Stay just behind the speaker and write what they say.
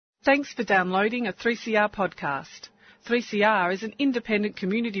Thanks for downloading a 3CR podcast. 3CR is an independent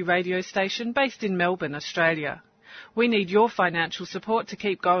community radio station based in Melbourne, Australia. We need your financial support to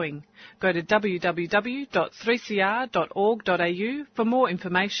keep going. Go to www.3cr.org.au for more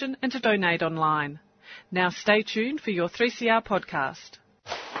information and to donate online. Now stay tuned for your 3CR podcast.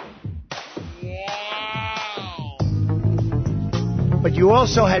 But you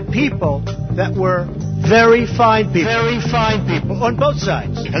also had people that were very fine people on both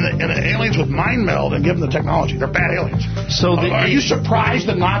sides. And the aliens would mind meld and give them the technology. They're bad aliens. So are you surprised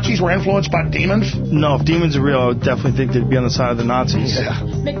the Nazis were influenced by demons? No, if demons are real, I would definitely think they'd be on the side of the Nazis. Yeah.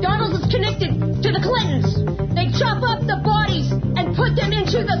 McDonald's is connected to the Clintons. They chop up the bodies and put them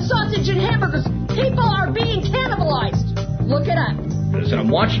into the sausage and hamburgers. People are being cannibalized. Look it up. And I'm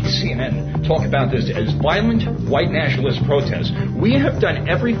watching CNN talk about this as violent white nationalist protests. We have done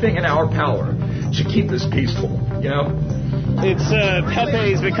everything in our power to keep this peaceful, you know? It's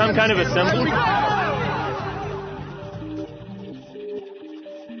Pepe's become kind of a symbol.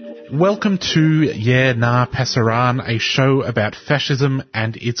 Welcome to Yeah Nah Pasaran, a show about fascism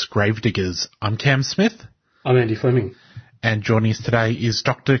and its gravediggers. I'm Cam Smith. I'm Andy Fleming. And joining us today is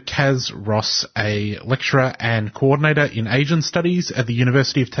Dr. Kaz Ross, a lecturer and coordinator in Asian Studies at the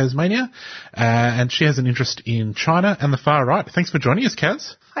University of Tasmania, and she has an interest in China and the far right. Thanks for joining us,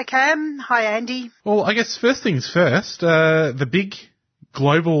 Kaz. Hi, Cam. Hi, Andy. Well, I guess first things first, the big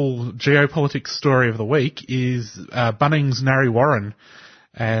global geopolitics story of the week is Bunnings Narre Warren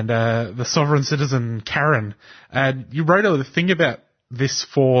and the sovereign citizen Karen. And you wrote a thing about this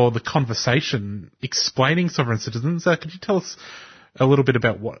for The Conversation, explaining sovereign citizens. Could you tell us a little bit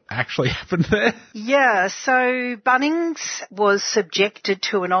about what actually happened there? Yeah, so Bunnings was subjected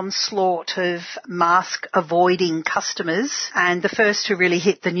to an onslaught of mask-avoiding customers, and the first to really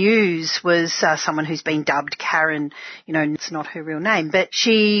hit the news was someone who's been dubbed Karen. You know, it's not her real name, but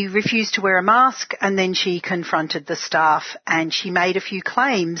she refused to wear a mask, and then she confronted the staff, and she made a few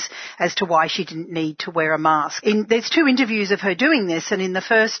claims as to why she didn't need to wear a mask. There's two interviews of her doing this, and in the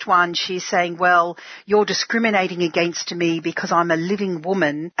first one she's saying, well, you're discriminating against me because I'm a living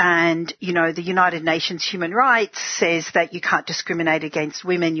woman, and, you know, the United Nations Human Rights says that you can't discriminate against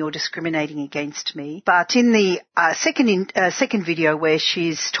women, you're discriminating against me. But in the second video where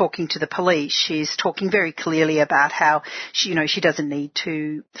she's talking to the police, she's talking very clearly about how she doesn't need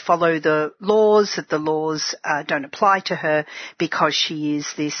to follow the laws, that the laws don't apply to her because she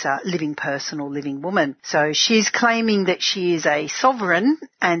is this living person or living woman. So she's claiming that she is a sovereign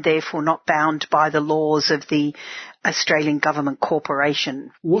and therefore not bound by the laws of the Australian Government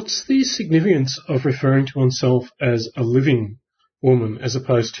Corporation. What's the significance of referring to oneself as a living woman as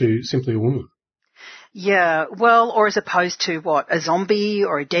opposed to simply a woman? Yeah, well, or as opposed to what, a zombie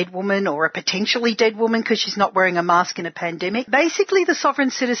or a dead woman or a potentially dead woman because she's not wearing a mask in a pandemic. Basically, the sovereign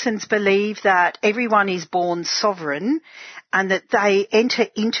citizens believe that everyone is born sovereign and that they enter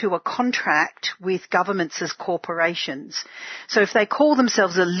into a contract with governments as corporations. So if they call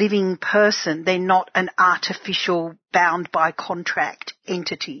themselves a living person, they're not an artificial bound by contract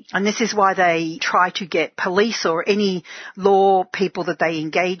entity. And this is why they try to get police or any law people that they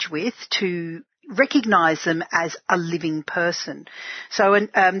engage with to recognise them as a living person. So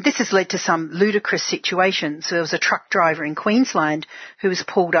this has led to some ludicrous situations. There was a truck driver in Queensland who was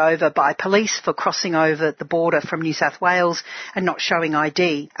pulled over by police for crossing over the border from New South Wales and not showing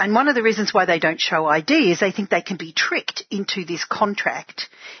ID. And one of the reasons why they don't show ID is they think they can be tricked into this contract.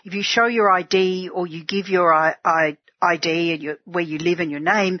 If you show your ID or you give your ID and where you live and your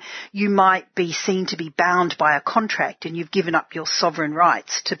name, you might be seen to be bound by a contract and you've given up your sovereign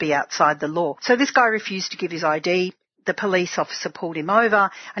rights to be outside the law. So this guy refused to give his ID. The police officer pulled him over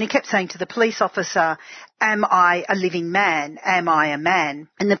and he kept saying to the police officer, am I a living man? Am I a man?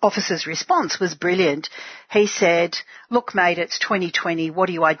 And the officer's response was brilliant. He said, look, mate, it's 2020. What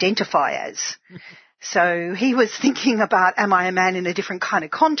do you identify as? So he was thinking about, am I a man in a different kind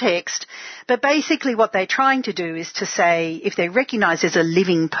of context? But basically what they're trying to do is to say, if they're recognised as a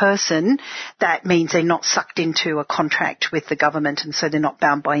living person, that means they're not sucked into a contract with the government, and so they're not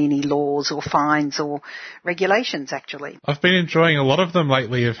bound by any laws or fines or regulations, actually. I've been enjoying a lot of them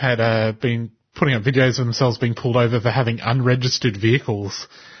lately. Have had been putting up videos of themselves being pulled over for having unregistered vehicles.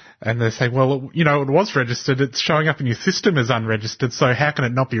 And they say, well, you know, it was registered. It's showing up in your system as unregistered, so how can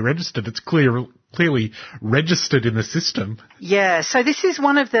it not be registered? It's clearly clearly registered in the system. Yeah, so this is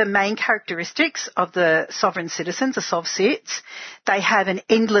one of the main characteristics of the sovereign citizens, the SovCits. They have an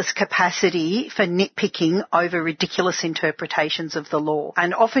endless capacity for nitpicking over ridiculous interpretations of the law.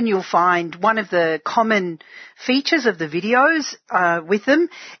 And often you'll find one of the common features of the videos with them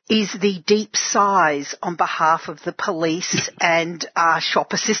is the deep sighs on behalf of the police and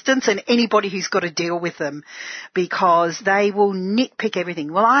shop assistants and anybody who's got to deal with them, because they will nitpick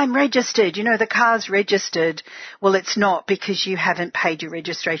everything. Well, I'm registered. You know, the car's registered. Well, it's not, because you haven't paid your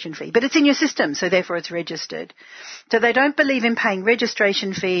registration fee. But it's in your system, so therefore it's registered. So they don't believe in paying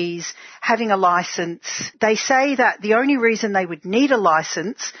registration fees, having a license. They say that the only reason they would need a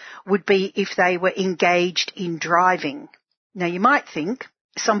license would be if they were engaged in driving. Now, you might think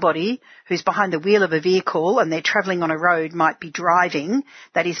somebody who's behind the wheel of a vehicle and they're travelling on a road might be driving.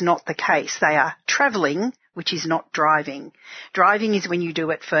 That is not the case. They are travelling, which is not driving. Driving is when you do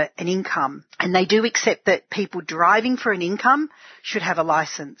it for an income. And they do accept that people driving for an income should have a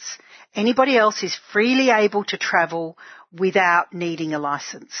licence. Anybody else is freely able to travel without needing a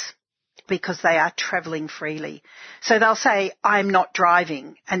licence, because they are travelling freely. So they'll say, I'm not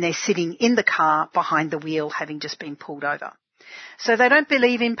driving, and they're sitting in the car behind the wheel having just been pulled over. So they don't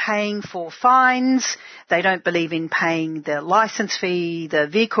believe in paying for fines. They don't believe in paying the licence fee, the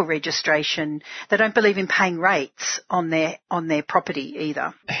vehicle registration. They don't believe in paying rates on their property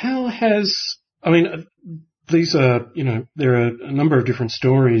either. These are, there are a number of different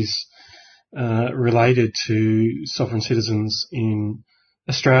stories related to sovereign citizens in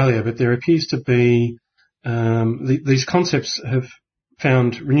Australia, but there appears to be these concepts have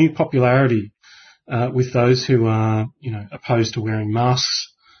found renewed popularity with those who are, opposed to wearing masks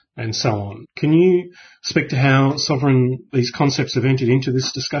and so on. Can you speak to how these concepts have entered into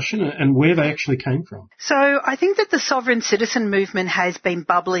this discussion and where they actually came from? So I think that the sovereign citizen movement has been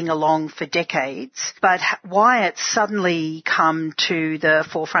bubbling along for decades, but why it's suddenly come to the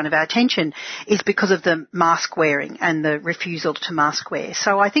forefront of our attention is because of the mask wearing and the refusal to mask wear.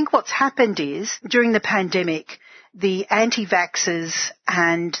 So I think what's happened is, during the pandemic, the anti-vaxxers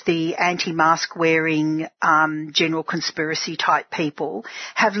and the anti-mask wearing general conspiracy type people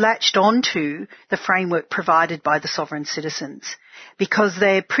have latched onto the framework provided by the sovereign citizens, because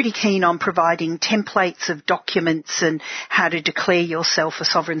they're pretty keen on providing templates of documents and how to declare yourself a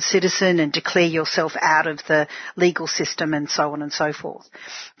sovereign citizen and declare yourself out of the legal system and so on and so forth.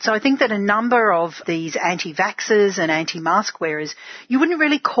 So I think that a number of these anti-vaxxers and anti-mask wearers, you wouldn't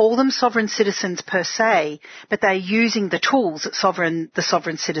really call them sovereign citizens per se, but they're using the tools that the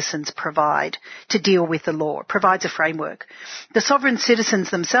sovereign citizens provide to deal with the law. It provides a framework. The sovereign citizens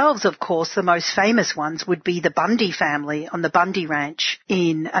themselves, of course, the most famous ones would be the Bundy family on the Bundy Ranch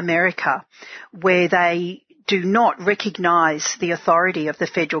in America, where they do not recognise the authority of the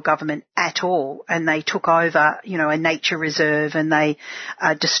federal government at all, and they took over, a nature reserve, and they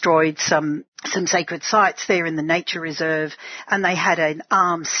destroyed some sacred sites there in the nature reserve, and they had an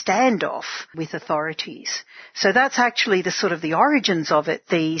armed standoff with authorities. So that's actually the origins of it.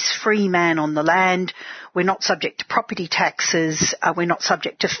 These free man on the land, we're not subject to property taxes, we're not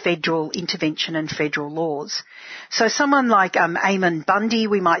subject to federal intervention and federal laws. So someone like Eamon Bundy,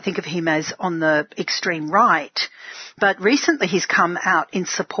 we might think of him as on the extreme right, but recently he's come out in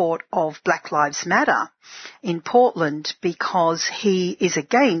support of Black Lives Matter in Portland because he is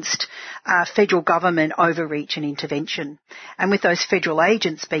against federal government overreach and intervention. And with those federal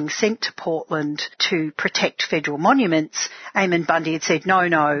agents being sent to Portland to protect federal monuments, Eamon Bundy had said,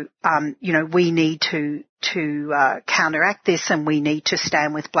 no, we need to counteract this, and we need to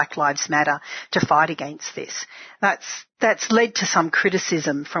stand with Black Lives Matter to fight against this. That's led to some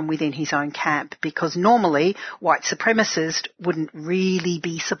criticism from within his own camp, because normally white supremacists wouldn't really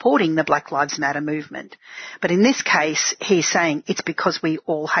be supporting the Black Lives Matter movement. But in this case, he's saying it's because we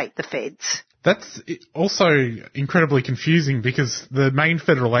all hate the feds. That's also incredibly confusing, because the main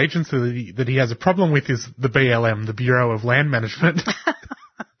federal agency that he has a problem with is the BLM, the Bureau of Land Management.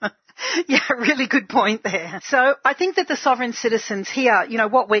 Yeah, really good point there. So I think that the sovereign citizens here,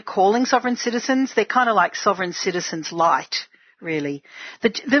 what we're calling sovereign citizens, they're kind of like sovereign citizens light, really.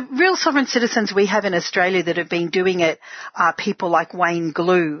 The real sovereign citizens we have in Australia that have been doing it are people like Wayne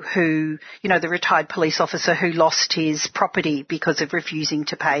Glue, who, the retired police officer who lost his property because of refusing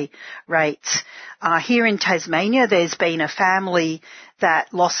to pay rates. Here in Tasmania, there's been a family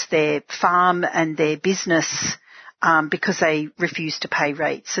that lost their farm and their business because they refused to pay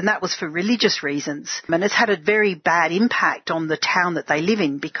rates, and that was for religious reasons. And it's had a very bad impact on the town that they live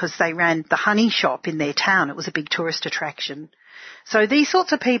in, because they ran the honey shop in their town. It was a big tourist attraction. So these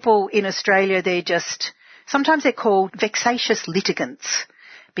sorts of people in Australia, sometimes they're called vexatious litigants,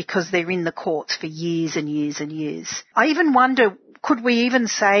 because they're in the courts for years and years and years. I even wonder, could we even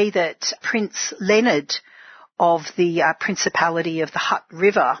say that Prince Leonard of the Principality of the Hutt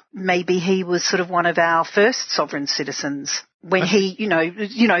River, maybe he was sort of one of our first sovereign citizens when he,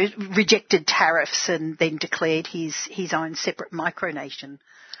 rejected tariffs and then declared his own separate micronation?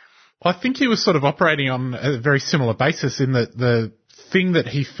 Well, I think he was sort of operating on a very similar basis in that the thing that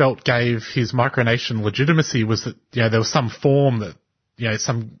he felt gave his micronation legitimacy was that, there was some form that,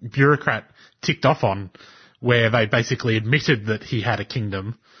 some bureaucrat ticked off on where they basically admitted that he had a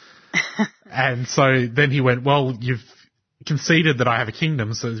kingdom. And so then he went, well, you've conceded that I have a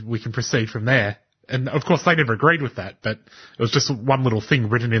kingdom, so we can proceed from there. And of course they never agreed with that, but it was just one little thing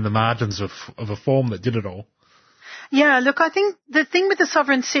written in the margins of a form that did it all. Yeah, look, I think the thing with the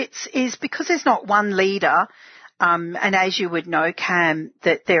sovereign cits is because there's not one leader, and as you would know, Cam,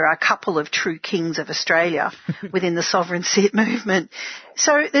 that there are a couple of true kings of Australia within the sovereign cit movement.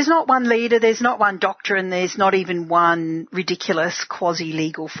 So there's not one leader, there's not one doctrine, there's not even one ridiculous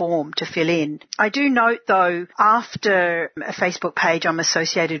quasi-legal form to fill in. I do note, though, after a Facebook page I'm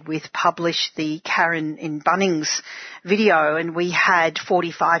associated with published the Karen in Bunnings video, and we had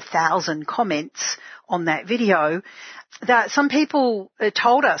 45,000 comments on that video, that some people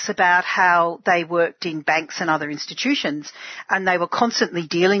told us about how they worked in banks and other institutions, and they were constantly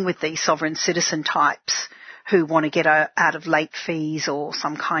dealing with these sovereign citizen types who want to get out of late fees or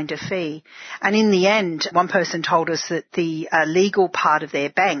some kind of fee. And in the end, one person told us that the legal part of their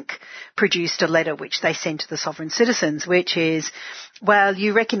bank produced a letter which they sent to the sovereign citizens, which is, well,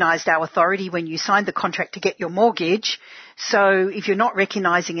 you recognised our authority when you signed the contract to get your mortgage, so if you're not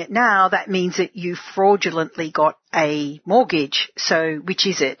recognising it now, that means that you fraudulently got a mortgage. So which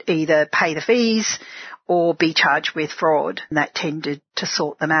is it? Either pay the fees or be charged with fraud. And that tended to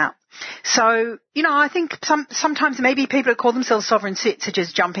sort them out. So, I think sometimes maybe people that call themselves sovereign cits are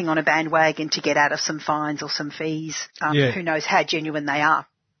just jumping on a bandwagon to get out of some fines or some fees. Who knows how genuine they are.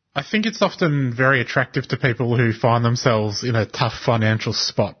 I think it's often very attractive to people who find themselves in a tough financial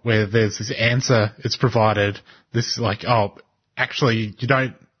spot where there's this answer it's provided, this actually you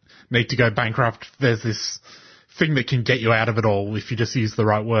don't need to go bankrupt. There's this thing that can get you out of it all if you just use the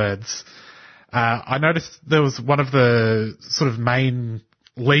right words. I noticed there was one of the sort of main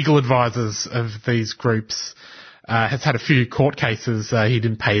legal advisors of these groups has had a few court cases. He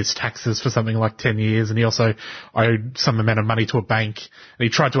didn't pay his taxes for something like 10 years, and he also owed some amount of money to a bank. And he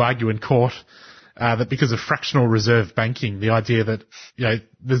tried to argue in court that because of fractional reserve banking, the idea that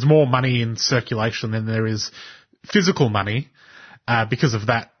there's more money in circulation than there is physical money, because of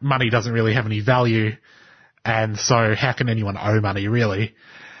that, money doesn't really have any value, and so how can anyone owe money, really?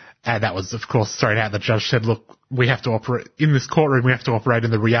 And that was, of course, thrown out. The judge said, look, we have to operate in this courtroom, we have to operate in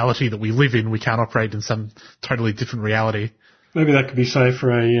the reality that we live in. We can't operate in some totally different reality. Maybe that could be saved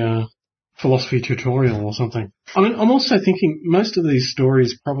for a philosophy tutorial or something. I mean, I'm also thinking most of these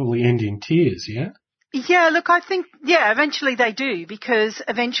stories probably end in tears, yeah? Yeah, look, I think, eventually they do, because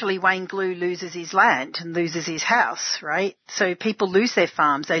eventually Wayne Glue loses his land and loses his house, right? So people lose their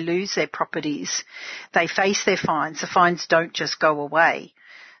farms, they lose their properties, they face their fines. The fines don't just go away.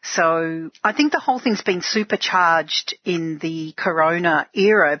 So I think the whole thing's been supercharged in the corona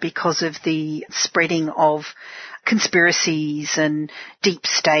era because of the spreading of conspiracies and deep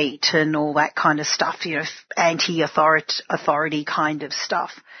state and all that kind of stuff, anti-authority kind of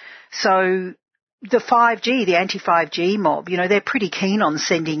stuff. So the 5G, the anti-5G mob, they're pretty keen on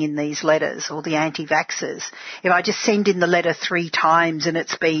sending in these letters, or the anti-vaxxers. If I just send in the letter 3 times and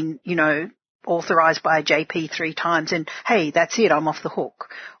it's been, authorised by a JP 3 times, and hey, that's it, I'm off the hook.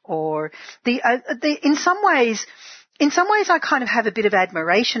 Or in some ways I kind of have a bit of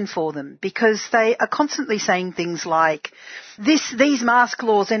admiration for them, because they are constantly saying things like, these mask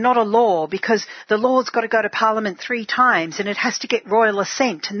laws are not a law because the law's got to go to Parliament 3 times and it has to get royal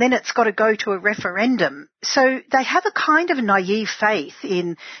assent and then it's got to go to a referendum. So they have a kind of naive faith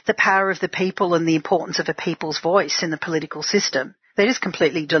in the power of the people and the importance of a people's voice in the political system. They're just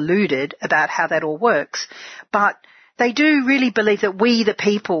completely deluded about how that all works. But they do really believe that we, the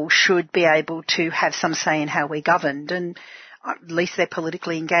people, should be able to have some say in how we're governed, and at least they're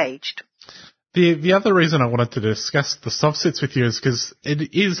politically engaged. The other reason I wanted to discuss the soft sits with you is because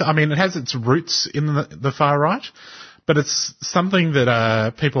it has its roots in the far right, but it's something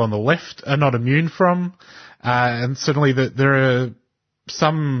that people on the left are not immune from, and certainly that there are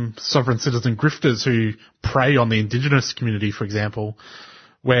some sovereign citizen grifters who prey on the Indigenous community, for example,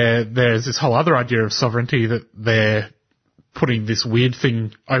 where there's this whole other idea of sovereignty that they're putting this weird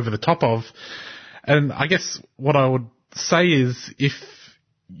thing over the top of. And I guess what I would say is, if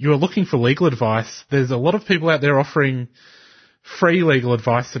you're looking for legal advice, there's a lot of people out there offering free legal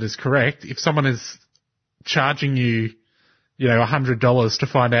advice that is correct. If someone is charging you, $100 to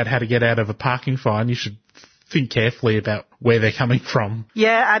find out how to get out of a parking fine, you should think carefully about where they're coming from.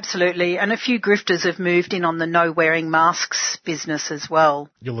 Yeah, absolutely. And a few grifters have moved in on the no wearing masks business as well.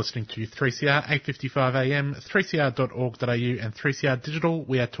 You're listening to 3CR, 8:55 AM, 3cr.org.au and 3CR Digital.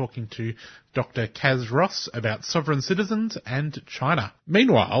 We are talking to Dr. Kaz Ross about sovereign citizens and China.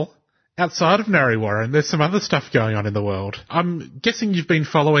 Meanwhile, outside of Narre Warren, there's some other stuff going on in the world. I'm guessing you've been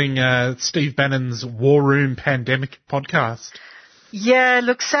following Steve Bannon's War Room Pandemic podcast. Yeah,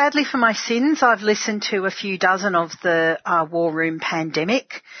 look, sadly for my sins, I've listened to a few dozen of the War Room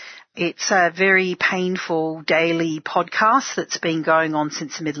Pandemic. It's a very painful daily podcast that's been going on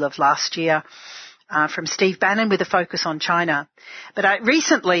since the middle of last year from Steve Bannon with a focus on China. But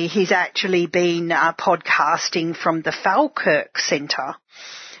recently he's actually been podcasting from the Falkirk Centre,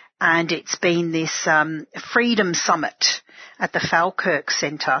 and it's been this Freedom Summit at the Falkirk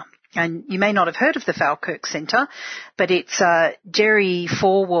Centre. And you may not have heard of the Falkirk Centre, but it's Jerry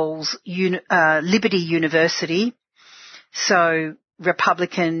Falwell's Liberty University, so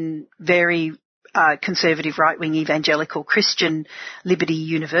Republican, very conservative, right-wing evangelical Christian Liberty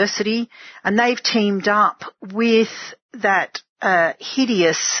University, and they've teamed up with that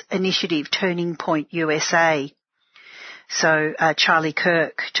hideous initiative, Turning Point USA, so Charlie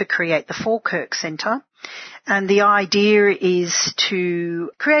Kirk, to create the Falkirk Centre. And the idea is to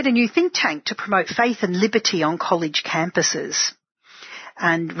create a new think tank to promote faith and liberty on college campuses.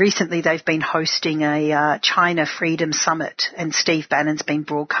 And recently they've been hosting a China Freedom Summit, and Steve Bannon's been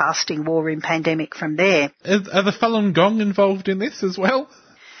broadcasting War Room Pandemic from there. Are the Falun Gong involved in this as well?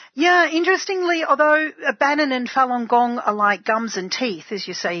 Yeah, interestingly, although Bannon and Falun Gong are like gums and teeth, as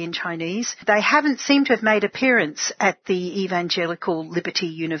you say in Chinese, they haven't seemed to have made appearance at the Evangelical Liberty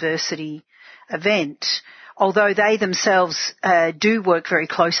University event, although they themselves do work very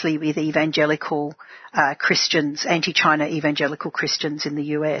closely with evangelical Christians, anti-China evangelical Christians in the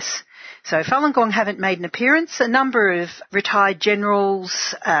US. So Falun Gong haven't made an appearance. A number of retired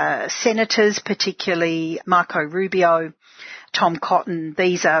generals, senators, particularly Marco Rubio, Tom Cotton,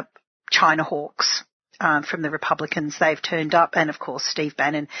 these are China hawks from the Republicans. They've turned up, and of course Steve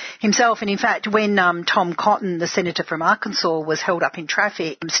Bannon himself. And in fact, when Tom Cotton, the senator from Arkansas, was held up in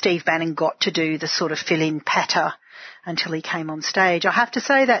traffic, Steve Bannon got to do the sort of fill-in patter until he came on stage. I have to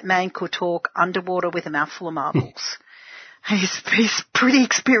say that man could talk underwater with a mouthful of marbles. He's pretty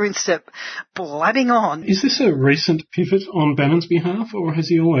experienced at blabbing on. Is this a recent pivot on Bannon's behalf, or has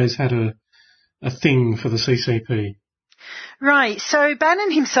he always had a thing for the CCP? Right. So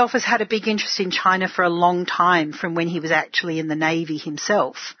Bannon himself has had a big interest in China for a long time, from when he was actually in the Navy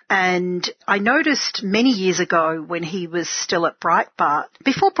himself. And I noticed many years ago when he was still at Breitbart,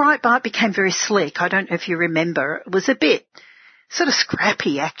 before Breitbart became very slick, I don't know if you remember, it was a bit sort of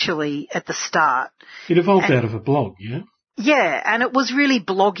scrappy actually at the start. It evolved out of a blog, yeah? Yeah, and it was really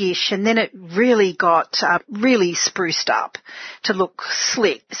bloggish, and then it really got really spruced up to look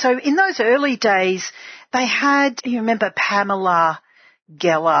slick. So in those early days, they had, you remember Pamela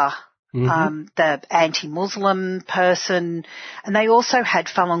Geller, the anti-Muslim person, and they also had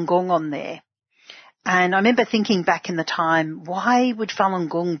Falun Gong on there. And I remember thinking back in the time, why would Falun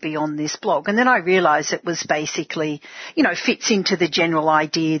Gong be on this blog? And then I realised it was basically, fits into the general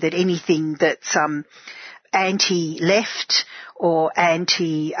idea that anything that's anti-left or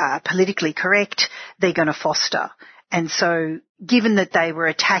anti-politically correct, they're going to foster. And so given that they were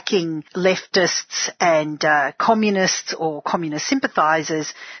attacking leftists and communists or communist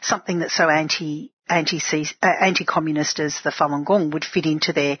sympathisers, something that's so anti-communist as the Falun Gong would fit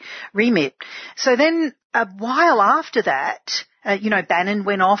into their remit. So then a while after that, Bannon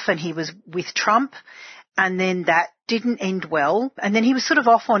went off and he was with Trump, and then that didn't end well. And then he was sort of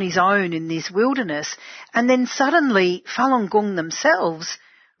off on his own in this wilderness. And then suddenly Falun Gong themselves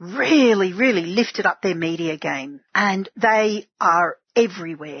really, really lifted up their media game, and they are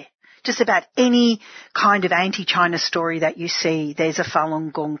everywhere. Just about any kind of anti-China story that you see, there's a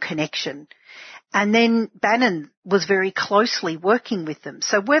Falun Gong connection. And then Bannon was very closely working with them.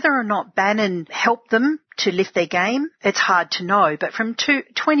 So whether or not Bannon helped them to lift their game, it's hard to know. But from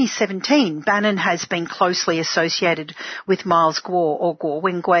 2017, Bannon has been closely associated with Miles Guo, or Guo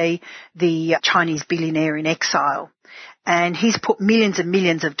Wengui, the Chinese billionaire in exile. And he's put millions and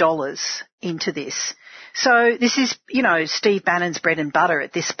millions of dollars into this. So this is, Steve Bannon's bread and butter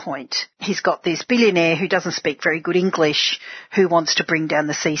at this point. he's got this billionaire who doesn't speak very good English who wants to bring down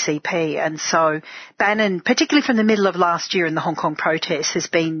the CCP. And so Bannon, particularly from the middle of last year in the Hong Kong protests, has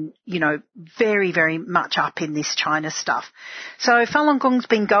been, very, very much up in this China stuff. So Falun Gong's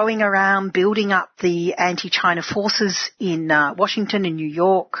been going around building up the anti-China forces in Washington and New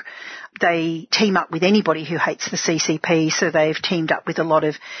York. They team up with anybody who hates the CCP, so they've teamed up with a lot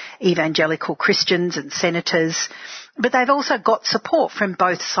of evangelical Christians and senators. But they've also got support from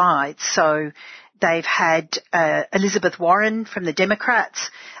both sides. So they've had Elizabeth Warren from the Democrats,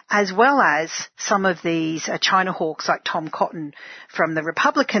 as well as some of these China hawks like Tom Cotton from the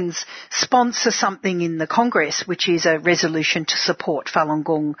Republicans sponsor something in the Congress, which is a resolution to support Falun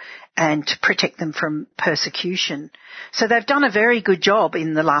Gong and to protect them from persecution. So they've done a very good job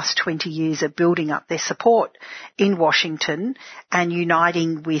in the last 20 years of building up their support in Washington and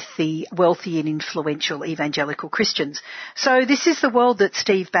uniting with the wealthy and influential evangelical Christians. So this is the world that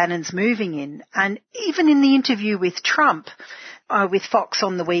Steve Bannon's moving in. And even in the interview with Trump, with Fox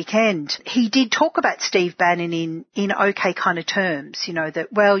on the weekend, he did talk about Steve Bannon in okay kind of terms,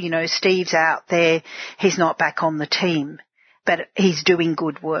 that, Steve's out there, he's not back on the team, but he's doing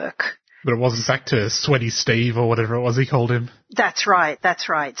good work. But it wasn't back to Sweaty Steve or whatever it was he called him. That's right.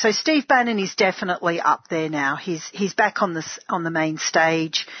 So Steve Bannon is definitely up there now. He's back on the main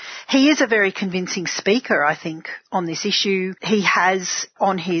stage. He is a very convincing speaker, I think, on this issue. He has,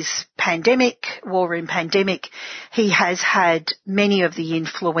 on his War Room Pandemic, he has had many of the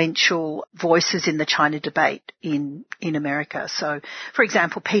influential voices in the China debate in America. So, for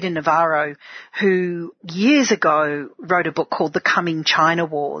example, Peter Navarro, who years ago wrote a book called The Coming China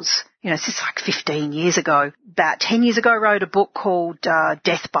Wars. This is like 15 years ago. About 10 years ago, wrote a book called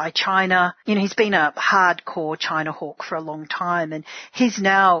Death by China. He's been a hardcore China hawk for a long time, and he's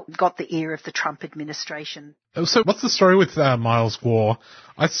now got the ear of the Trump administration. So what's the story with Miles Guo?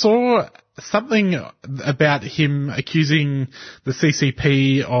 I saw something about him accusing the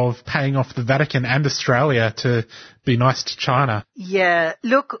CCP of paying off the Vatican and Australia to be nice to China. Yeah,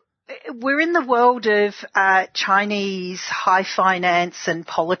 look, we're in the world of Chinese high finance and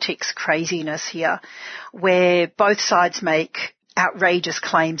politics craziness here, where both sides make outrageous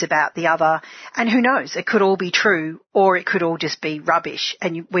claims about the other, and who knows, it could all be true or it could all just be rubbish,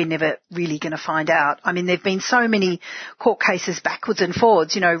 and we're never really going to find out. I mean, there've been so many court cases backwards and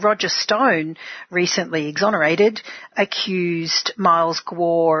forwards. Roger Stone, recently exonerated, accused Miles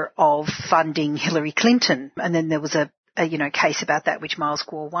Guo of funding Hillary Clinton, and then there was a case about that which Miles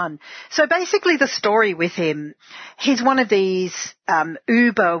Guo won. So basically the story with him, he's one of these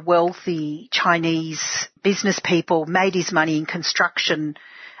uber wealthy Chinese business people, made his money in construction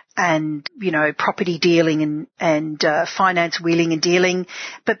and, property dealing and finance wheeling and dealing,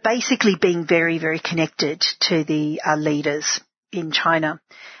 but basically being very, very connected to the leaders in China.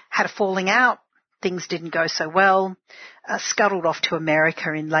 Had a falling out. Things didn't go so well. Scuttled off to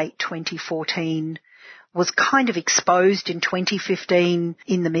America in late 2014. Was kind of exposed in 2015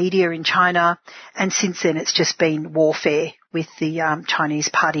 in the media in China, and since then it's just been warfare with the Chinese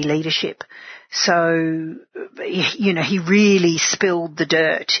party leadership. So, he really spilled the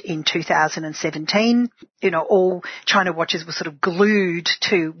dirt in 2017. All China watchers were sort of glued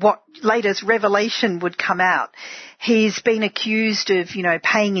to what latest revelation would come out. He's been accused of,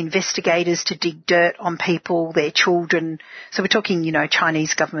 paying investigators to dig dirt on people, their children. So we're talking,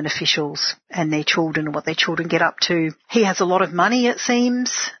 Chinese government officials and their children and what their children get up to. He has a lot of money, it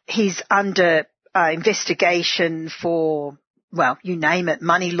seems. He's under investigation for, well, you name it,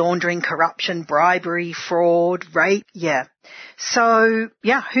 money laundering, corruption, bribery, fraud, rape. Yeah. So,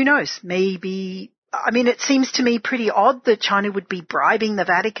 who knows? Maybe, it seems to me pretty odd that China would be bribing the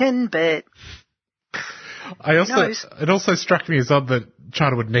Vatican, but it also struck me as odd that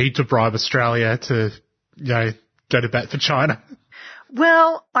China would need to bribe Australia to, go to bat for China.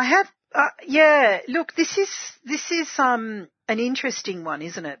 Well, look, this is an interesting one,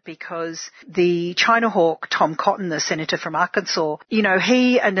 isn't it? Because the China hawk, Tom Cotton, the senator from Arkansas,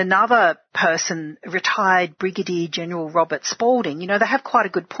 he and another person, retired Brigadier General Robert Spalding, they have quite a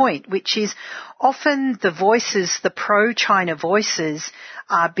good point, which is often the voices, the pro-China voices,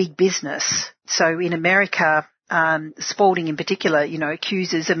 are big business. So in America, Spalding in particular,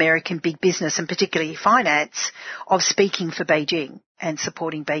 accuses American big business and particularly finance of speaking for Beijing and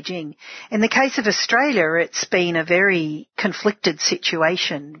supporting Beijing. In the case of Australia, it's been a very conflicted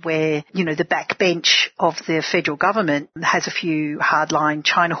situation where, the backbench of the federal government has a few hardline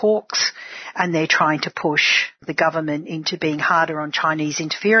China hawks, and they're trying to push the government into being harder on Chinese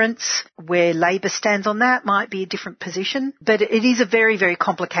interference. Where Labor stands on that might be a different position, but it is a very, very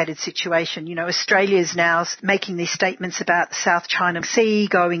complicated situation. You know, Australia's now making these statements about the South China Sea,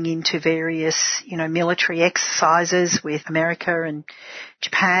 going into various, military exercises with America and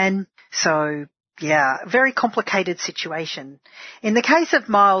Japan. So, yeah, very complicated situation. In the case of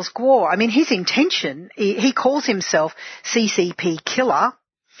Miles Guo, I mean, his intention, he calls himself CCP killer,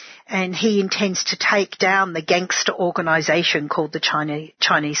 and he intends to take down the gangster organisation called the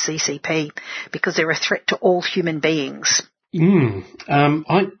Chinese CCP because they're a threat to all human beings. In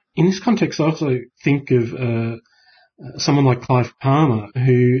this context, I also think of someone like Clive Palmer,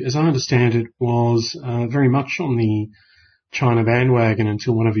 who, as I understand it, was very much on the China bandwagon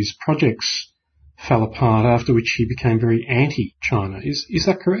until one of his projects fell apart, after which he became very anti-China. Is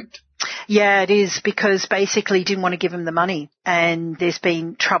that correct? Yeah, it is, because basically he didn't want to give him the money, and there's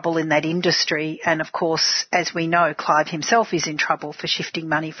been trouble in that industry. And of course, as we know, Clive himself is in trouble for shifting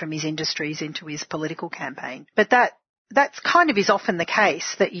money from his industries into his political campaign. But that's kind of is often the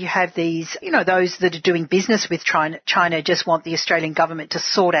case, that you have these, those that are doing business with China just want the Australian government to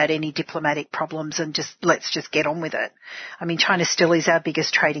sort out any diplomatic problems and let's just get on with it. I mean, China still is our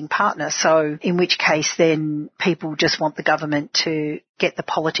biggest trading partner, so in which case then people just want the government to get the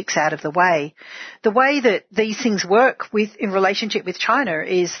politics out of the way. The way that these things work in relationship with China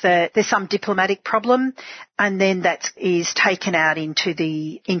is that there's some diplomatic problem, and then that is taken out into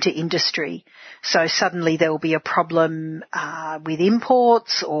industry. So suddenly there will be a problem with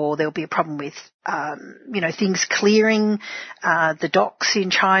imports, or there will be a problem with things clearing the docks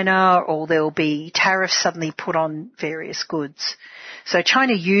in China, or there will be tariffs suddenly put on various goods. So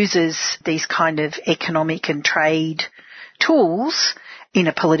China uses these kind of economic and trade tools in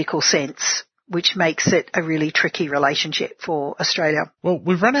a political sense, which makes it a really tricky relationship for Australia. Well,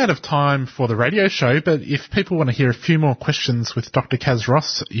 we've run out of time for the radio show, but if people want to hear a few more questions with Dr. Kaz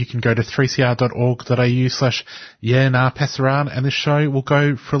Ross, you can go to 3cr.org.au/Passaran, and this show will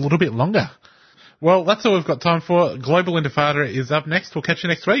go for a little bit longer. Well, that's all we've got time for. Global Intifada is up next. We'll catch you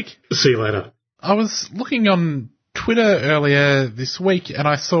next week. See you later. I was looking on Twitter earlier this week, and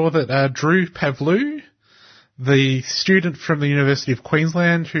I saw that Drew Pavlou, the student from the University of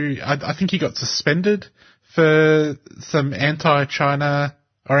Queensland, who I think he got suspended for some anti-China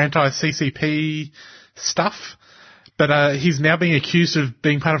or anti-CCP stuff, but he's now being accused of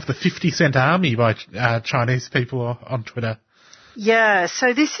being part of the 50 Cent Army by Chinese people on Twitter. Yeah,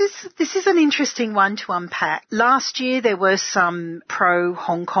 so this is an interesting one to unpack. Last year there were some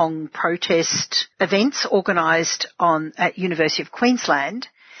pro-Hong Kong protest events organised at University of Queensland,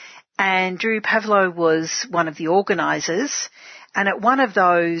 and Drew Pavlou was one of the organisers, and at one of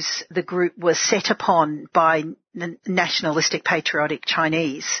those the group was set upon by nationalistic patriotic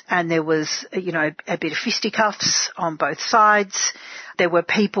Chinese, and there was a bit of fisticuffs on both sides. There were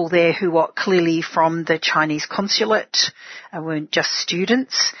people there who were clearly from the Chinese consulate and weren't just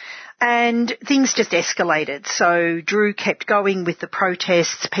students. And things just escalated. So Drew kept going with the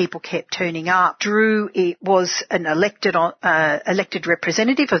protests. People kept turning up. Drew was an elected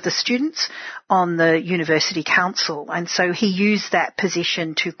representative of the students on the university council. And so he used that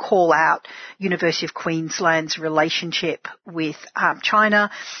position to call out University of Queensland's relationship with China,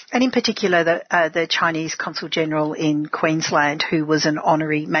 and in particular the Chinese Consul General in Queensland, who was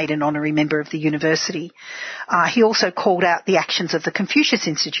made an honorary member of the university. He also called out the actions of the Confucius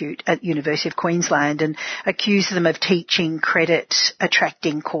Institute at University of Queensland and accused them of teaching credit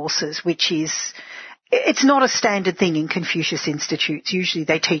attracting courses, it's not a standard thing in Confucius Institutes. Usually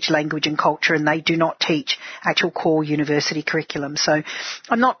they teach language and culture, and they do not teach actual core university curriculum. So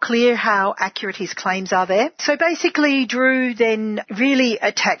I'm not clear how accurate his claims are there. So basically Drew then really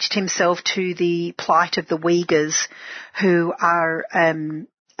attached himself to the plight of the Uyghurs, who are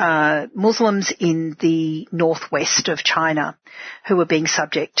Muslims in the northwest of China, who are being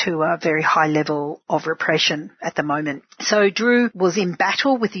subject to a very high level of repression at the moment. So Drew was in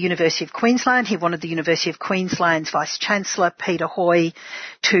battle with the University of Queensland. He wanted the University of Queensland's Vice-Chancellor, Peter Hoy,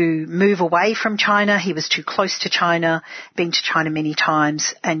 to move away from China. He was too close to China, been to China many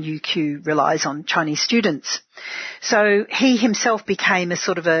times, and UQ relies on Chinese students. So he himself became a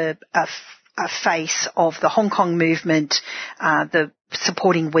sort of a face of the Hong Kong movement, the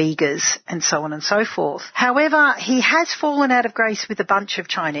supporting Uyghurs and so on and so forth. However, he has fallen out of grace with a bunch of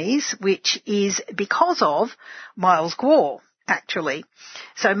Chinese, which is because of Miles Guo, actually.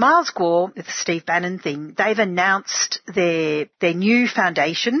 So Miles Guo, with the Steve Bannon thing, they've announced their new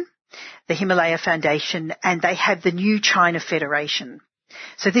foundation, the Himalaya Foundation, and they have the new China Federation.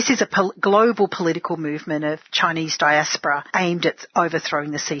 So this is a global political movement of Chinese diaspora aimed at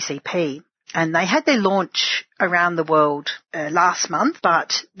overthrowing the CCP. And they had their launch around the world last month,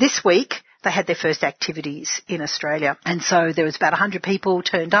 but this week they had their first activities in Australia. And so there was about 100 people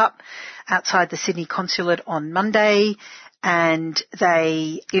turned up outside the Sydney consulate on Monday, and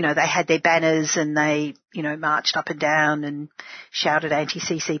they had their banners and they, marched up and down and shouted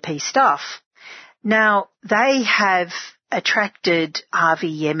anti-CCP stuff. Now, they have attracted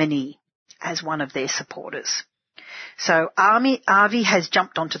Avi Yemeni as one of their supporters. So Avi has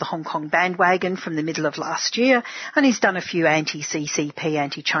jumped onto the Hong Kong bandwagon from the middle of last year, and he's done a few anti-CCP,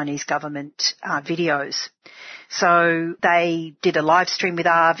 anti-Chinese government videos. So they did a live stream with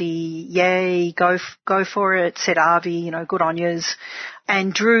Avi, yay, go for it, said Avi, good on yous.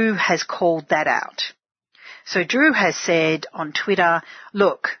 And Drew has called that out. So Drew has said on Twitter,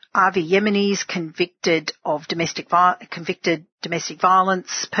 look, Avi Yemeni's convicted domestic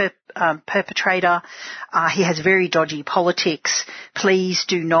violence perpetrator. He has very dodgy politics. Please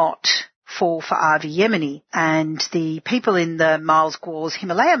do not fall for Avi Yemeni. And the people in the Miles Guo's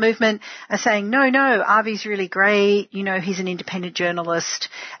Himalaya movement are saying, no, Avi's really great. He's an independent journalist.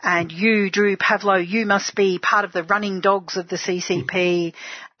 And you, Drew Pavlo, you must be part of the running dogs of the CCP.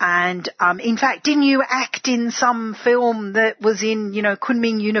 And, in fact, didn't you act in some film that was in,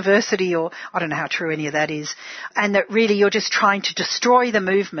 Kunming University, or I don't know how true any of that is, and that really you're just trying to destroy the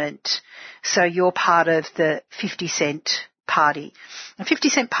movement, so you're part of the 50 Cent Party. The 50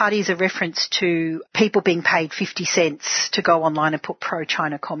 Cent Party is a reference to people being paid 50 cents to go online and put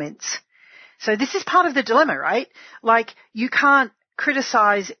pro-China comments. So this is part of the dilemma, right? Like, you can't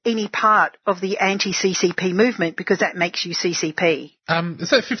criticise any part of the anti-CCP movement because that makes you CCP. Is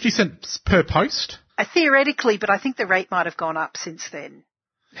that 50 cents per post? Theoretically, but I think the rate might have gone up since then.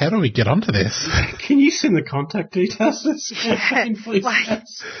 How do we get onto this? Can you send the contact details to this campaign, please?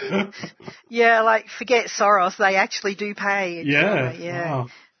 Forget Soros, they actually do pay. Yeah. Wow.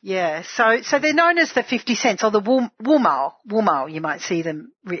 Yeah, so they're known as the 50 cents, or the Wumao, you might see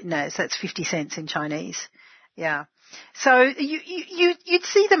them written as. That's 50 cents in Chinese. Yeah. So you'd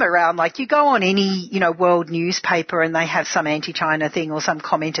see them around, like you go on any, world newspaper and they have some anti-China thing or some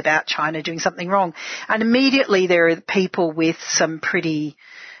comment about China doing something wrong. And immediately there are people with some pretty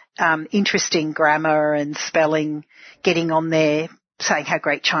interesting grammar and spelling getting on there saying how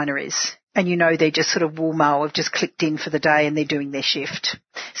great China is. And they're just sort of Wumao, have just clicked in for the day and they're doing their shift.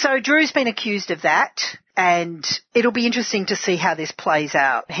 So Drew's been accused of that, and it'll be interesting to see how this plays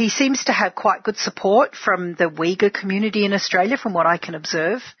out. He seems to have quite good support from the Uyghur community in Australia, from what I can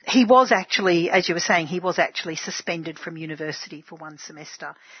observe. He was actually, as you were saying, suspended from university for one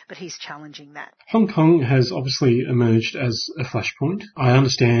semester, but he's challenging that. Hong Kong has obviously emerged as a flashpoint. I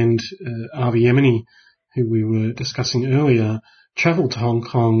understand Avi Yemeni, who we were discussing earlier, travelled to Hong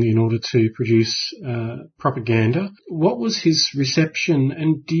Kong in order to produce propaganda. What was his reception?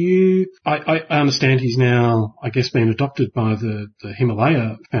 And I understand he's now, I guess, been adopted by the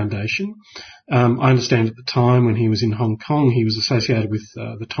Himalaya Foundation. I understand at the time when he was in Hong Kong, he was associated with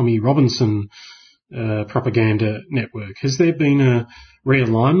the Tommy Robinson propaganda network. Has there been a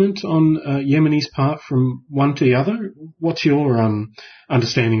realignment on Yemeni's part from one to the other? What's your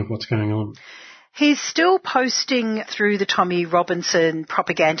understanding of what's going on? He's still posting through the Tommy Robinson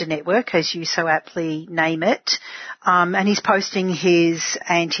propaganda network, as you so aptly name it, and he's posting his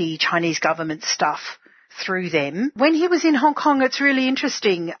anti-Chinese government stuff through them. When he was in Hong Kong, it's really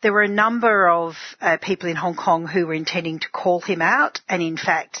interesting. There were a number of people in Hong Kong who were intending to call him out, and in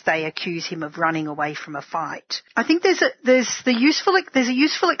fact, they accuse him of running away from a fight. I think there's a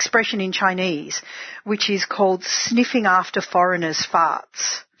useful expression in Chinese, which is called sniffing after foreigners'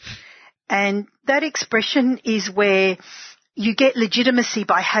 farts. And that expression is where you get legitimacy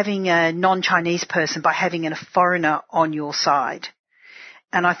by having a non-Chinese person, by having a foreigner on your side.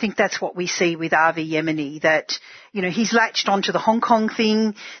 And I think that's what we see with Avi Yemeni, that, he's latched onto the Hong Kong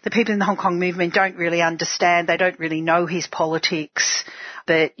thing. The people in the Hong Kong movement don't really understand. They don't really know his politics.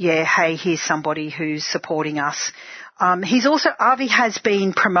 But yeah, hey, here's somebody who's supporting us. Avi has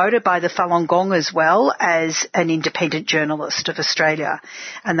been promoted by the Falun Gong as well as an independent journalist of Australia,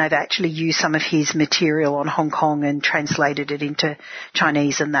 and they've actually used some of his material on Hong Kong and translated it into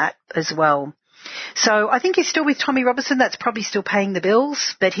Chinese and that as well. So I think he's still with Tommy Robinson. That's probably still paying the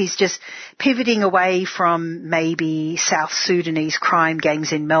bills, but he's just pivoting away from maybe South Sudanese crime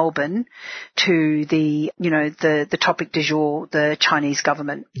gangs in Melbourne to the topic du jour, the Chinese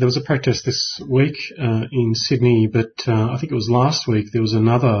government. There was a protest this week in Sydney, but I think it was last week there was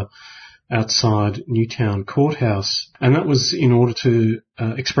another outside Newtown Courthouse, and that was in order to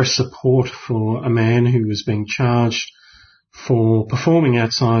express support for a man who was being charged for performing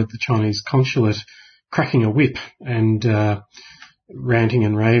outside the Chinese consulate, cracking a whip, and ranting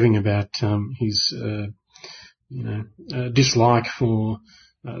and raving about his dislike for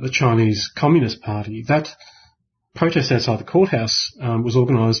the Chinese Communist Party. That protest outside the courthouse was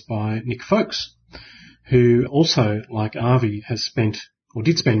organised by Nick Folkes, who also, like Avi,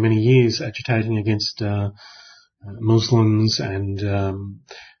 did spend many years agitating against Muslims and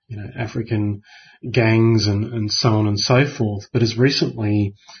African gangs and so on and so forth, but has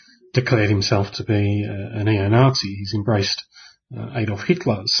recently declared himself to be a neo-Nazi. He's embraced Adolf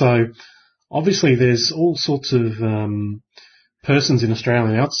Hitler. So obviously there's all sorts of persons in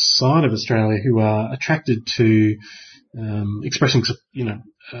Australia, outside of Australia, who are attracted to expressing,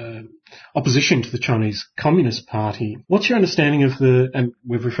 opposition to the Chinese Communist Party. What's your understanding of and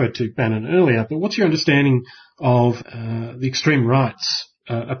we've referred to Bannon earlier, but what's your understanding of the extreme right's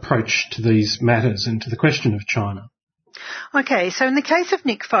approach to these matters and to the question of China? Okay, so in the case of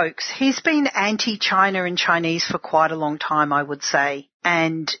Nick Folkes, he's been anti-China and Chinese for quite a long time, I would say.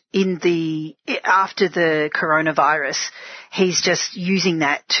 And after the coronavirus, he's just using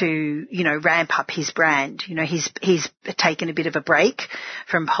that to, ramp up his brand. He's taken a bit of a break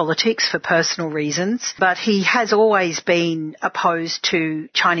from politics for personal reasons, but he has always been opposed to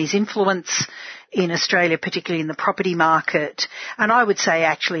Chinese influence in Australia, particularly in the property market, and I would say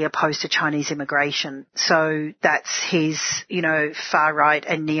actually opposed to Chinese immigration. So that's his, far right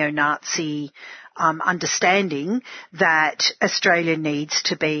and neo-Nazi understanding that Australia needs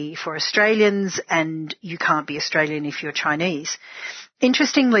to be for Australians and you can't be Australian if you're Chinese.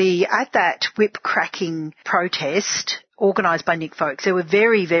 Interestingly, at that whip-cracking protest organised by Nick Folkes, there were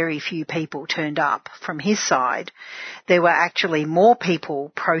very, very few people turned up from his side. There were actually more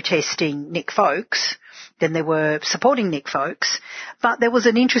people protesting Nick Folkes than there were supporting Nick Folkes, but there was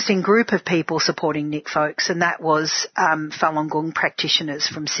an interesting group of people supporting Nick Folkes, and that was Falun Gong practitioners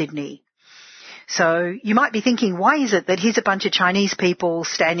from Sydney. So you might be thinking, why is it that here's a bunch of Chinese people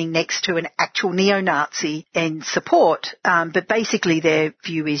standing next to an actual neo-Nazi in support? But basically their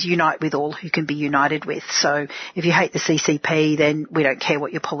view is unite with all who can be united with. So if you hate the CCP, then we don't care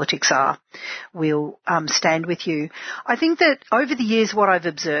what your politics are. We'll stand with you. I think that over the years what I've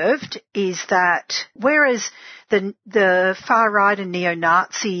observed is that whereas the far right and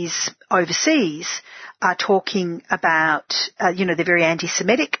neo-Nazis overseas are talking about, they're very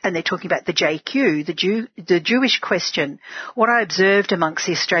anti-Semitic and they're talking about the JQ, the Jewish question. What I observed amongst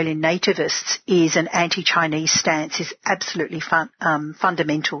the Australian nativists is an anti-Chinese stance is absolutely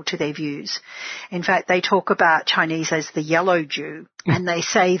fundamental to their views. In fact, they talk about Chinese as the yellow Jew. And they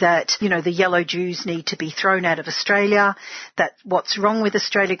say that, the yellow Jews need to be thrown out of Australia, that what's wrong with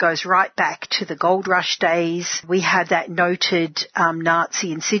Australia goes right back to the gold rush days. We have that noted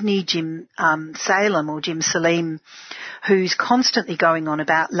Nazi in Sydney, Jim Salim, who's constantly going on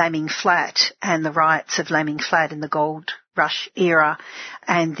about Laming Flat and the riots of Laming Flat in the gold rush era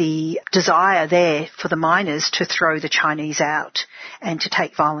and the desire there for the miners to throw the Chinese out and to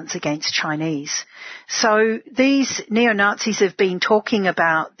take violence against Chinese. So these neo-Nazis have been talking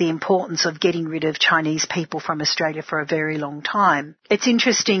about the importance of getting rid of Chinese people from Australia for a very long time. It's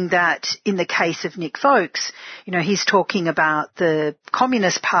interesting that in the case of Nick Folkes, he's talking about the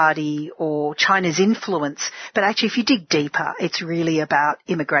Communist Party or China's influence, but actually if you dig deeper, it's really about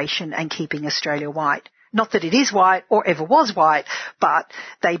immigration and keeping Australia white. Not that it is white or ever was white, but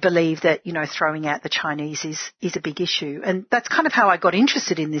they believe that, throwing out the Chinese is a big issue. And that's kind of how I got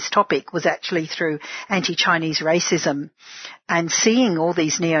interested in this topic, was actually through anti-Chinese racism and seeing all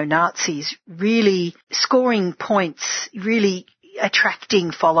these neo-Nazis really scoring points, really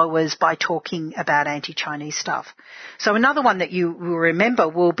attracting followers by talking about anti-Chinese stuff. So another one that you will remember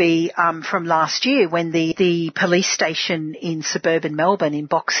will be from last year when the police station in suburban Melbourne in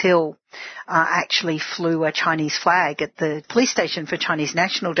Box Hill actually flew a Chinese flag at the police station for Chinese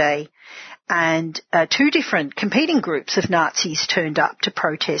National Day. And two different competing groups of Nazis turned up to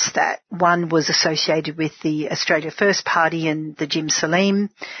protest that. One was associated with the Australia First Party and the Jim Salim.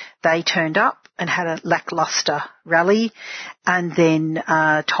 They turned up and had a lackluster rally. And then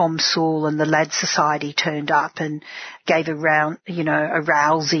Tom Sewell and the Lad Society turned up and gave a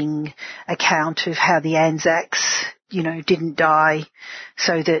rousing account of how the Anzacs, didn't die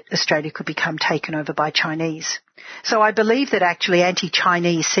so that Australia could become taken over by Chinese. So I believe that actually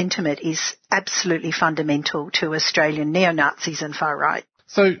anti-Chinese sentiment is absolutely fundamental to Australian neo-Nazis and far right.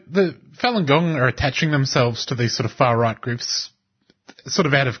 So the Falun Gong are attaching themselves to these sort of far right groups sort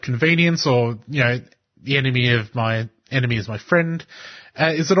of out of convenience or, the enemy of my enemy is my friend.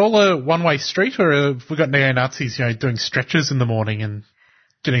 Is it all a one-way street or have we got neo-Nazis, doing stretches in the morning and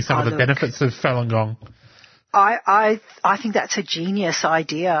getting some of the benefits of Falun Gong? I think that's a genius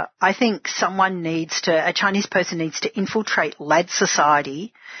idea. I think a Chinese person needs to infiltrate Lad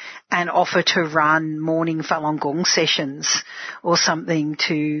Society and offer to run morning Falun Gong sessions or something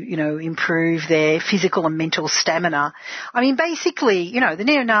to, improve their physical and mental stamina. I mean, basically, the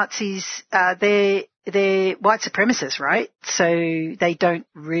neo-Nazis, they're white supremacists, right? So they don't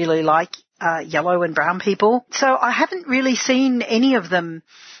really like yellow and brown people. So I haven't really seen any of them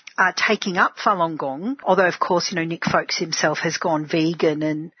taking up Falun Gong, although of course, Nick Folkes himself has gone vegan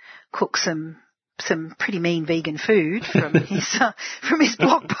and cooked some pretty mean vegan food from his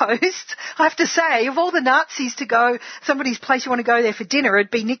blog post. I have to say, of all the Nazis to go somebody's place you want to go there for dinner,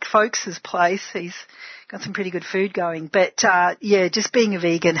 it'd be Nick Folkes' place. He's got some pretty good food going. But just being a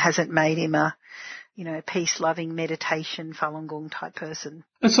vegan hasn't made him a peace-loving meditation Falun Gong type person.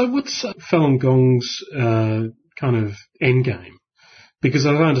 And so what's Falun Gong's kind of end game? Because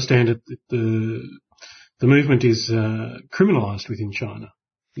as I understand it, the movement is criminalised within China.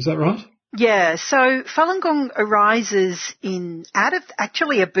 Is that right? Yeah, so Falun Gong arises out of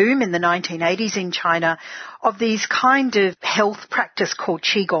actually a boom in the 1980s in China of these kind of health practice called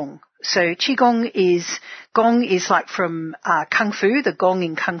Qigong. So Qigong Gong is like from Kung Fu, the Gong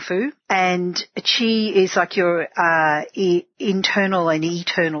in Kung Fu, and Qi is like your internal and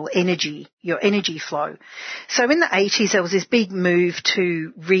eternal energy, your energy flow. So in the 80s there was this big move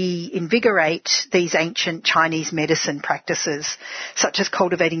to reinvigorate these ancient Chinese medicine practices, such as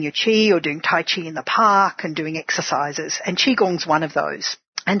cultivating your Qi or doing Tai Chi in the park and doing exercises, and Qigong's one of those.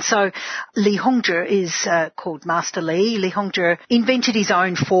 And so Li Hongzhi is called Master Li. Li Hongzhi invented his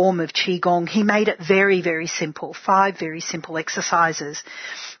own form of Qigong. He made it very, very simple, 5 very simple exercises.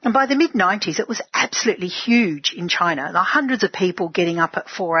 And by the mid-90s, it was absolutely huge in China. There were hundreds of people getting up at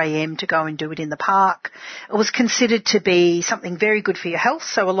 4 a.m. to go and do it in the park. It was considered to be something very good for your health,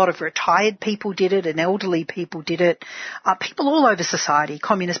 so a lot of retired people did it and elderly people did it. People all over society,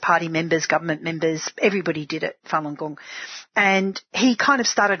 Communist Party members, government members, everybody did it, Falun Gong. And he kind of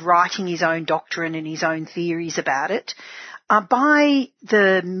started writing his own doctrine and his own theories about it. By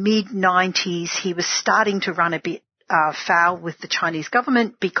the mid-90s, he was starting to run a bit foul with the Chinese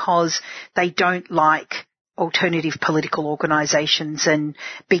government because they don't like alternative political organisations and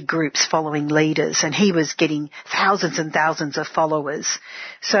big groups following leaders, and he was getting thousands and thousands of followers.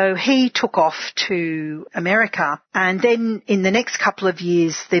 So he took off to America, and then in the next couple of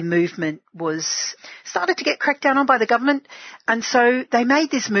years the movement started to get cracked down on by the government, and so they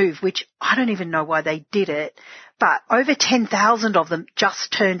made this move, which I don't even know why they did it, but over 10,000 of them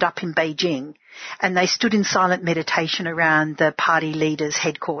just turned up in Beijing, and they stood in silent meditation around the party leaders'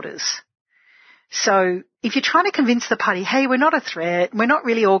 headquarters. So if you're trying to convince the party, hey, we're not a threat, we're not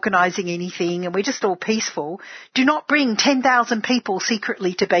really organising anything, and we're just all peaceful, do not bring 10,000 people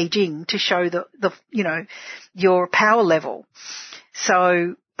secretly to Beijing to show your power level.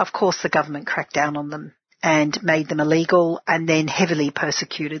 So, of course, the government cracked down on them and made them illegal and then heavily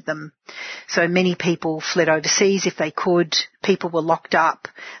persecuted them. So many people fled overseas if they could. People were locked up.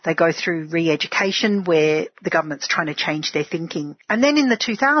 They go through re-education where the government's trying to change their thinking. And then in the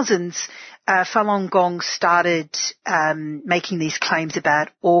 2000s, Falun Gong started making these claims about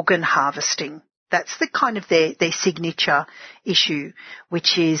organ harvesting. That's the kind of their signature issue,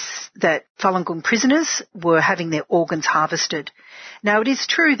 which is that Falun Gong prisoners were having their organs harvested. Now, it is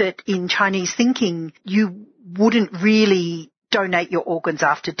true that in Chinese thinking, you wouldn't really donate your organs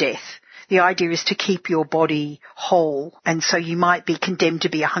after death. The idea is to keep your body whole, and so you might be condemned to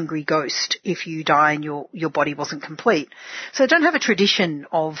be a hungry ghost if you die and your body wasn't complete. So they don't have a tradition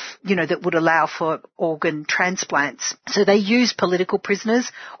of, that would allow for organ transplants. So they use political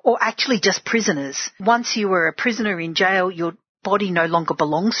prisoners or actually just prisoners. Once you were a prisoner in jail, your body no longer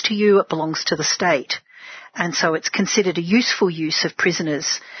belongs to you, it belongs to the state. And so it's considered a useful use of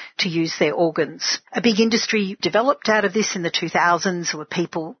prisoners to use their organs. A big industry developed out of this in the 2000s. There were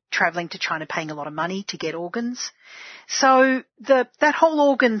people travelling to China paying a lot of money to get organs. So that whole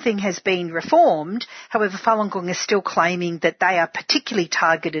organ thing has been reformed. However, Falun Gong is still claiming that they are particularly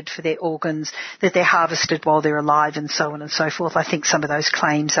targeted for their organs, that they're harvested while they're alive and so on and so forth. I think some of those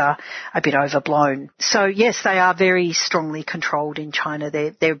claims are a bit overblown. So yes, they are very strongly controlled in China.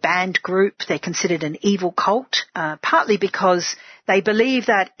 They're a banned group. They're considered an evil cult, partly because they believe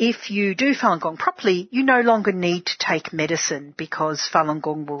that if you do Falun Gong properly, you no longer need to take medicine because Falun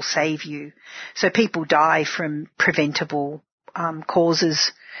Gong will save you. So people die from preventable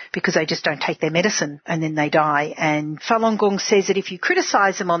causes because they just don't take their medicine and then they die. And Falun Gong says that if you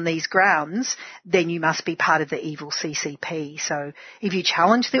criticise them on these grounds, then you must be part of the evil CCP. So if you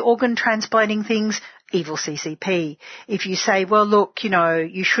challenge the organ transplanting things, evil CCP. If you say, well, look,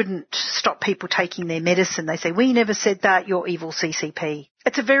 you shouldn't stop people taking their medicine, they say, we never said that, you're evil CCP.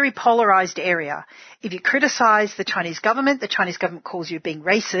 It's a very polarised area. If you criticise the Chinese government calls you being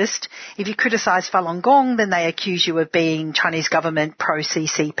racist. If you criticise Falun Gong, then they accuse you of being Chinese government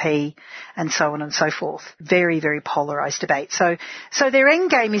pro-CCP and so on and so forth. Very, very polarised debate. So their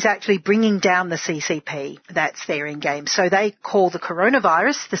end game is actually bringing down the CCP. That's their end game. So they call the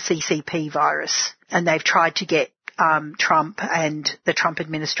coronavirus the CCP virus. And they've tried to get Trump and the Trump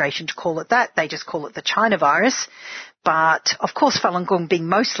administration to call it that. They just call it the China virus. But, of course, Falun Gong being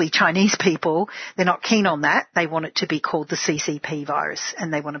mostly Chinese people, they're not keen on that. They want it to be called the CCP virus,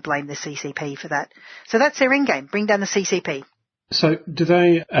 and they want to blame the CCP for that. So that's their end game, bring down the CCP. So do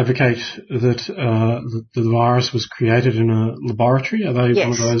they advocate that the virus was created in a laboratory? Are they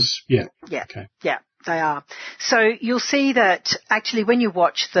one of those? Yeah. Yeah. Okay. Yeah. They are. So you'll see that actually when you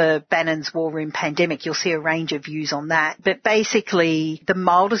watch the Bannon's War Room Pandemic, you'll see a range of views on that. But basically the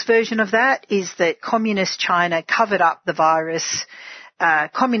mildest version of that is that Communist China covered up the virus.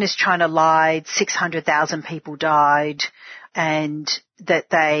 Communist China lied, 600,000 people died, and that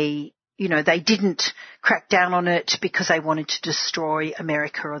they didn't crack down on it because they wanted to destroy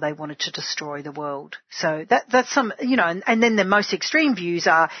America or they wanted to destroy the world. So that's some, and then the most extreme views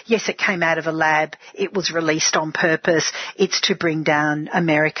are, yes, it came out of a lab. It was released on purpose. It's to bring down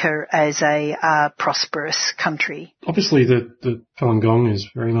America as a prosperous country. Obviously the Falun Gong is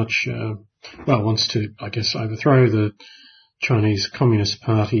very much, wants to, I guess, overthrow the Chinese Communist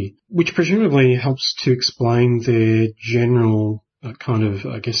Party, which presumably helps to explain their general kind of,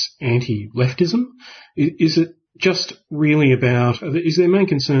 I guess, anti-leftism. Is it just really is their main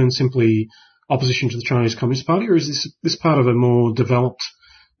concern simply opposition to the Chinese Communist Party, or is this part of a more developed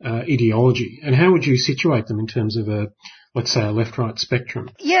ideology? And how would you situate them in terms of let's say, a left-right spectrum?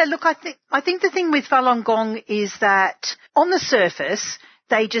 Yeah, look, I think the thing with Falun Gong is that on the surface,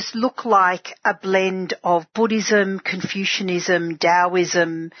 they just look like a blend of Buddhism, Confucianism,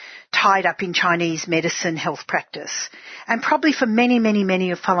 Taoism, tied up in Chinese medicine health practice. And probably for many, many,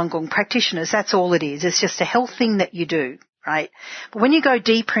 many of Falun Gong practitioners, that's all it is. It's just a health thing that you do, right? But when you go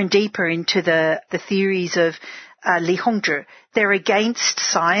deeper and deeper into the theories of Li Hongzhi, they're against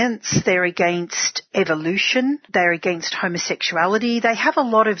science, they're against evolution, they're against homosexuality. They have a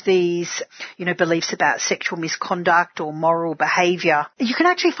lot of these, beliefs about sexual misconduct or moral behaviour. You can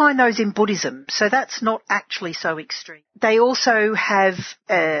actually find those in Buddhism, so that's not actually so extreme. They also have,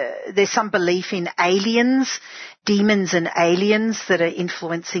 there's some belief in aliens, demons and aliens that are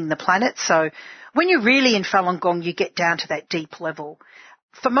influencing the planet. So when you're really in Falun Gong, you get down to that deep level.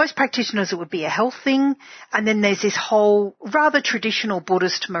 For most practitioners, it would be a health thing, and then there's this whole rather traditional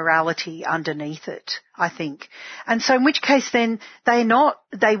Buddhist morality underneath it, I think. And so in which case then they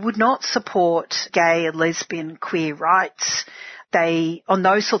would not support gay and lesbian queer rights. On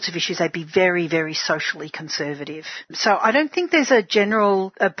those sorts of issues, they'd be very, very socially conservative. So I don't think there's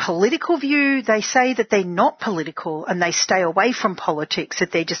a political view. They say that they're not political and they stay away from politics,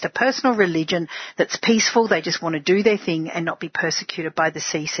 that they're just a personal religion that's peaceful. They just want to do their thing and not be persecuted by the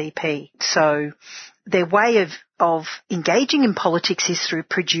CCP. So their way of engaging in politics is through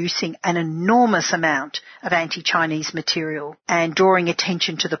producing an enormous amount of anti-Chinese material and drawing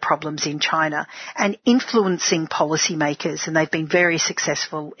attention to the problems in China and influencing policymakers, and they've been very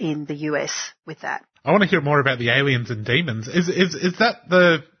successful in the US with that. I want to hear more about the aliens and demons. Is that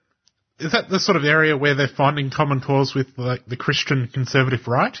the sort of area where they're finding common cause with the Christian conservative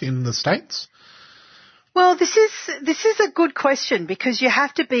right in the States? Well, this is a good question because you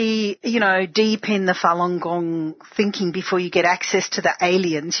have to be, deep in the Falun Gong thinking before you get access to the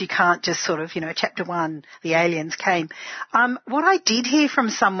aliens. You can't just sort of, chapter 1, the aliens came. What I did hear from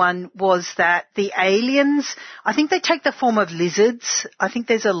someone was that the aliens, I think they take the form of lizards. I think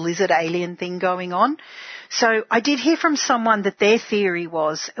there's a lizard alien thing going on. So I did hear from someone that their theory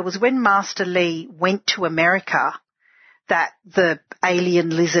was, it was when Master Li went to America that the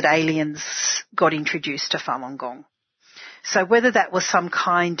lizard aliens got introduced to Falun Gong. So whether that was some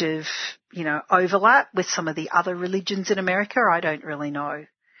kind of, overlap with some of the other religions in America, I don't really know.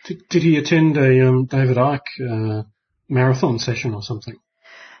 Did he attend a David Icke marathon session or something?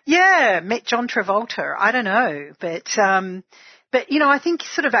 Yeah, met John Travolta. I don't know, but I think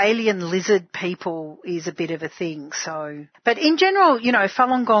sort of alien lizard people is a bit of a thing. So, but in general,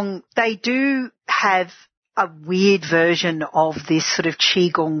 Falun Gong, they do have a weird version of this sort of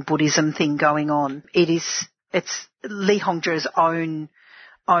Qigong Buddhism thing going on. It is it's Li Hongzhi's own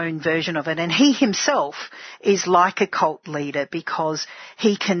version of it. And he himself is like a cult leader because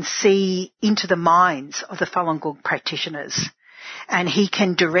he can see into the minds of the Falun Gong practitioners. And he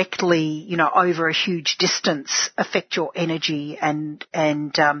can directly, over a huge distance affect your energy and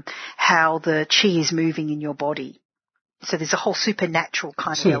how the qi is moving in your body. So there's a whole supernatural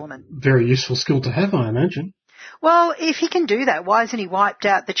kind of element. Very useful skill to have, I imagine. Well, if he can do that, why hasn't he wiped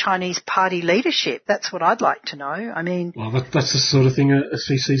out the Chinese party leadership? That's what I'd like to know. I mean... Well, that's the sort of thing a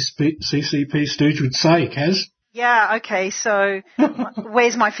CCP stooge would say, Kaz. Yeah, okay, so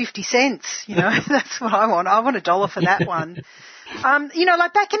where's my 50 cents? That's what I want. I want $1 for that one.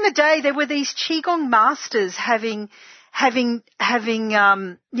 Like back in the day, there were these Qigong masters having Qigong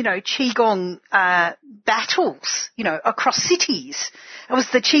battles, across cities. It was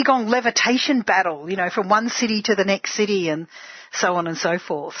the Qigong levitation battle, from one city to the next city and so on and so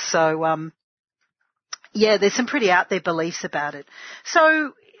forth. So, there's some pretty out there beliefs about it.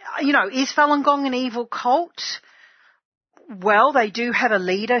 So, is Falun Gong an evil cult? Well, they do have a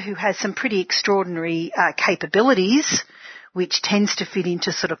leader who has some pretty extraordinary capabilities, which tends to fit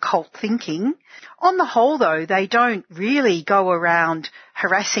into sort of cult thinking. On the whole, though, they don't really go around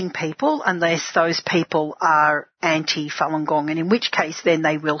harassing people unless those people are anti-Falun Gong, and in which case then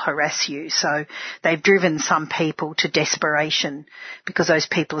they will harass you. So they've driven some people to desperation because those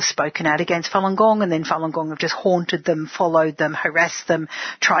people have spoken out against Falun Gong, and then Falun Gong have just haunted them, followed them, harassed them,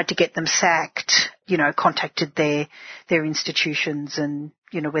 tried to get them sacked, contacted their institutions and,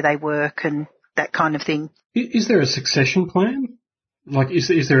 where they work and that kind of thing. Is there a succession plan? Like,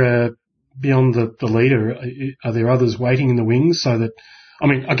 is there beyond the leader, are there others waiting in the wings so that,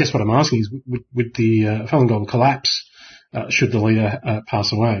 I guess what I'm asking is, would the Falun Gong collapse should the leader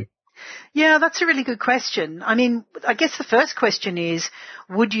pass away? Yeah, that's a really good question. I guess the first question is,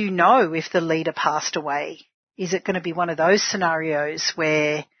 would you know if the leader passed away? Is it going to be one of those scenarios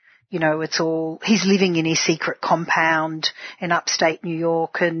where, it's all, he's living in his secret compound in upstate New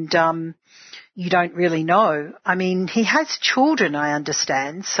York and, you don't really know. He has children, I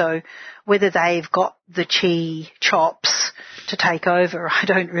understand, so whether they've got the qi chops to take over, I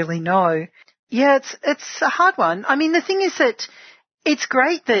don't really know. Yeah, it's a hard one. The thing is that it's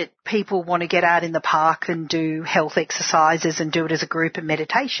great that people want to get out in the park and do health exercises and do it as a group and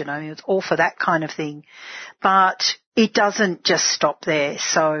meditation. It's all for that kind of thing. But it doesn't just stop there.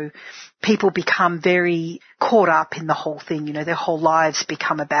 So people become very caught up in the whole thing. Their whole lives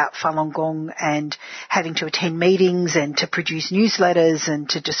become about Falun Gong and having to attend meetings and to produce newsletters and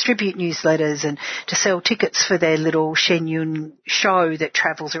to distribute newsletters and to sell tickets for their little Shen Yun show that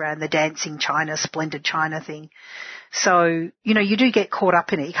travels around the dancing China, splendid China thing. So, you do get caught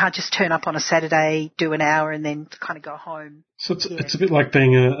up in it. You can't just turn up on a Saturday, do an hour and then kind of go home. So it's a bit like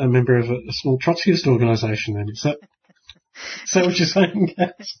being a member of a small Trotskyist organisation then. Is that what you're saying,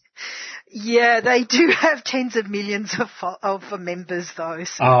 guys? Yeah, they do have tens of millions of members though.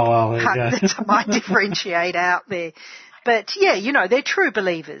 So that might differentiate out there. But yeah, they're true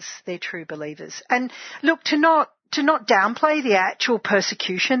believers. They're true believers. And look, to not downplay the actual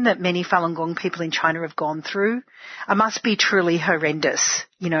persecution that many Falun Gong people in China have gone through, it must be truly horrendous,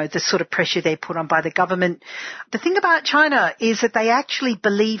 the sort of pressure they're put on by the government. The thing about China is that they actually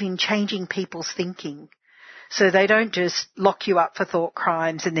believe in changing people's thinking. So they don't just lock you up for thought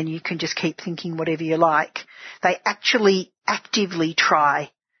crimes and then you can just keep thinking whatever you like. They actually actively try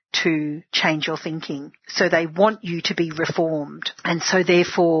to change your thinking. So they want you to be reformed. And so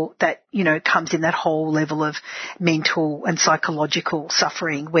therefore that, comes in that whole level of mental and psychological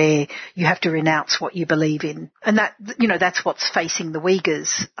suffering where you have to renounce what you believe in. And that, that's what's facing the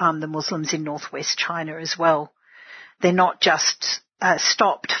Uyghurs, the Muslims in northwest China as well. They're not just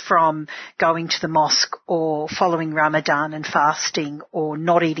stopped from going to the mosque or following Ramadan and fasting or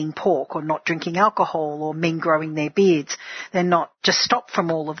not eating pork or not drinking alcohol or men growing their beards. They're not just stopped from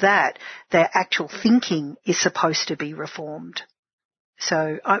all of that. Their actual thinking is supposed to be reformed.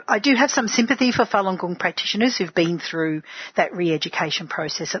 So I do have some sympathy for Falun Gong practitioners who've been through that re-education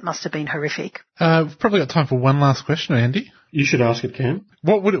process. It must have been horrific. We've probably got time for one last question, Andy. You should ask it, Cam.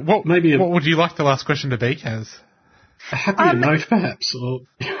 What would you like the last question to be, Kaz? A happier note, perhaps? Or...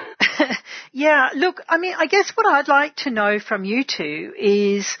 Yeah, look, I guess what I'd like to know from you two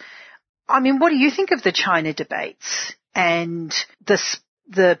is, what do you think of the China debates and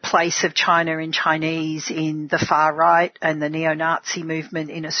the place of China and Chinese in the far right and the neo-Nazi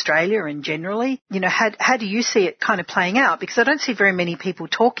movement in Australia and generally? How do you see it kind of playing out? Because I don't see very many people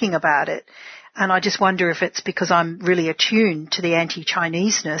talking about it. And I just wonder if it's because I'm really attuned to the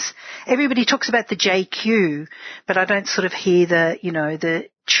anti-Chineseness. Everybody talks about the JQ, but I don't sort of hear the, the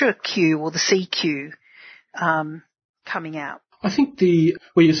CQ or the CQ. coming out. I think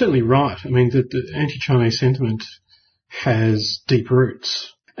well, you're certainly right. I mean, the anti-Chinese sentiment has deep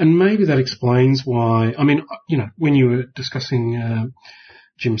roots. And maybe that explains why, I mean, you know, when you were discussing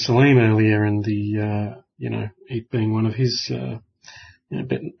Jim Salim earlier and it being one of his,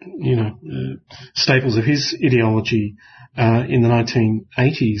 staples of his ideology in the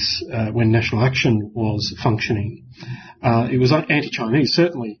 1980s when National Action was functioning, it was anti-Chinese,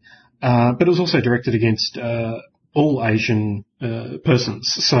 certainly, but it was also directed against all Asian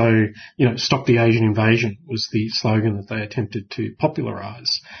persons. So, stop the Asian invasion was the slogan that they attempted to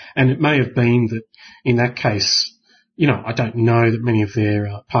popularise. And it may have been that in that case, I don't know that many of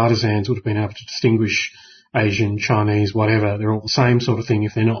their partisans would have been able to distinguish Asian, Chinese, whatever. They're all the same sort of thing.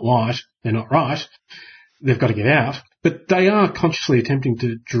 If they're not white, they're not right. They've got to get out. But they are consciously attempting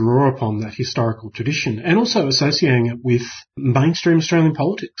to draw upon that historical tradition and also associating it with mainstream Australian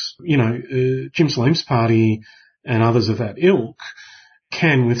politics. Jim Salim's party and others of that ilk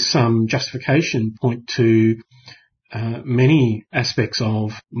can, with some justification, point to many aspects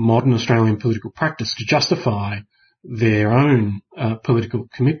of modern Australian political practice to justify their own political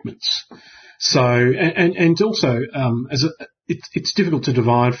commitments. So, and also, it's difficult to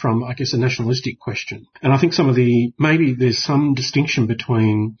divide from, I guess, a nationalistic question. And I think maybe there's some distinction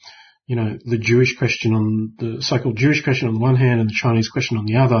between, the Jewish question the so-called Jewish question on the one hand and the Chinese question on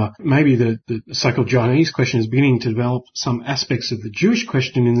the other. Maybe the so-called Chinese question is beginning to develop some aspects of the Jewish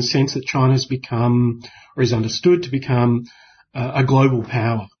question in the sense that China has become, or is understood to become, a global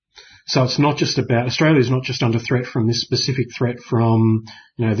power. So it's not just Australia is not just under threat from this specific threat from,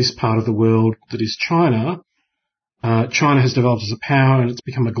 this part of the world that is China. China has developed as a power and it's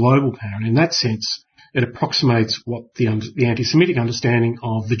become a global power. And in that sense, it approximates what the anti-Semitic understanding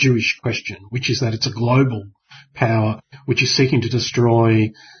of the Jewish question, which is that it's a global power which is seeking to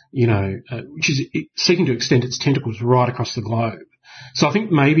destroy, which is seeking to extend its tentacles right across the globe. So I think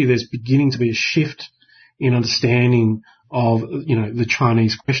maybe there's beginning to be a shift in understanding of, the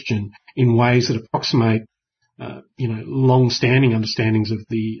Chinese question in ways that approximate, long-standing understandings of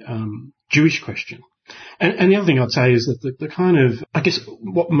the Jewish question. And the other thing I'd say is that the kind of, I guess,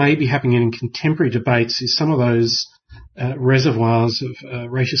 what may be happening in contemporary debates is some of those reservoirs of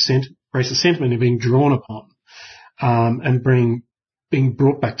racist sentiment are being drawn upon and being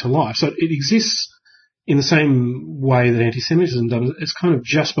brought back to life. So it exists in the same way that anti-Semitism does. It's kind of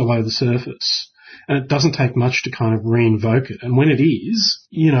just below the surface. And it doesn't take much to kind of re-invoke it. And when it is,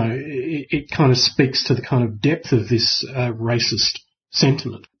 it kind of speaks to the kind of depth of this racist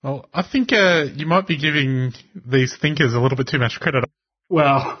sentiment. Well, I think you might be giving these thinkers a little bit too much credit.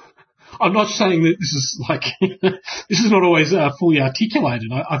 Well, I'm not saying that this is like this is not always fully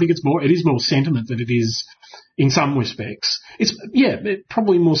articulated. I think it is more sentiment than it is in some respects. It's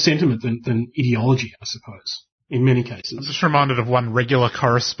probably more sentiment than ideology, I suppose. In many cases. I'm just reminded of one regular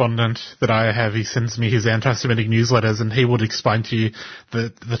correspondent that I have. He sends me his anti-Semitic newsletters and he would explain to you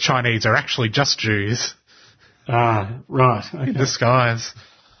that the Chinese are actually just Jews. Ah, right. Okay. In disguise.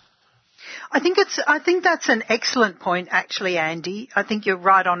 I think that's an excellent point, actually, Andy. I think you're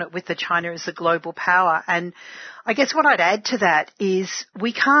right on it with the China as a global power. And I guess what I'd add to that is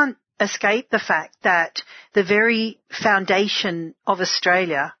we can't escape the fact that the very foundation of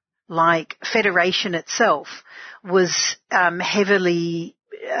Australia, like federation itself, was heavily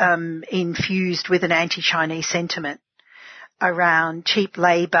infused with an anti-Chinese sentiment around cheap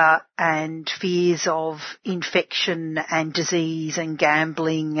labour and fears of infection and disease and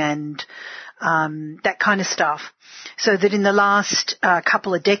gambling and that kind of stuff. So that in the last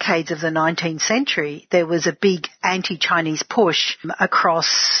couple of decades of the 19th century, there was a big anti-Chinese push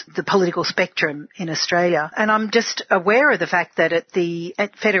across the political spectrum in Australia. And I'm just aware of the fact that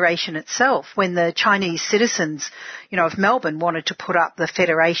at Federation itself, when the Chinese citizens, of Melbourne wanted to put up the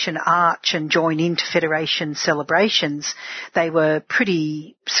Federation Arch and join into Federation celebrations, they were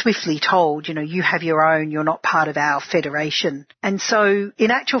pretty swiftly told, you have your own, you're not part of our Federation. And so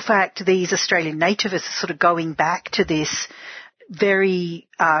in actual fact, these Australian nativists are sort of going back to this very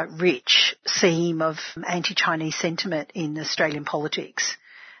rich seam of anti-Chinese sentiment in Australian politics.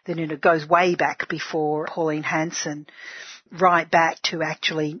 Then it goes way back before Pauline Hanson, right back to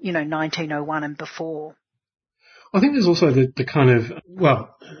actually, 1901 and before. I think there's also the kind of,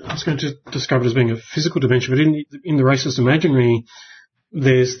 well, I was going to describe it as being a physical dimension, but in the racist imaginary,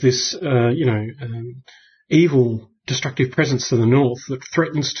 there's this, evil, destructive presence to the north that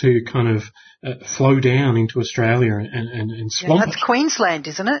threatens to kind of flow down into Australia and swamp. That's Queensland,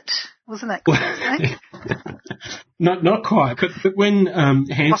 isn't it? Wasn't that Queensland? Not quite, but when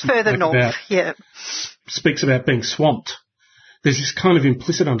Hanson further north, speaks about being swamped, there's this kind of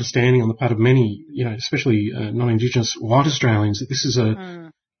implicit understanding on the part of many, especially non-Indigenous white Australians, that this is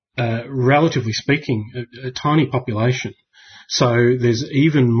relatively speaking, a tiny population. So there's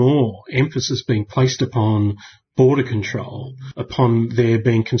even more emphasis being placed upon border control, upon there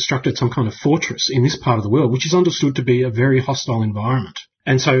being constructed some kind of fortress in this part of the world, which is understood to be a very hostile environment.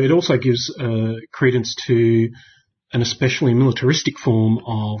 And so it also gives credence to an especially militaristic form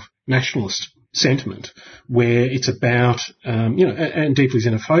of nationalist sentiment, where it's about, and deeply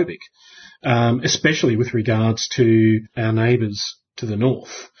xenophobic, especially with regards to our neighbours to the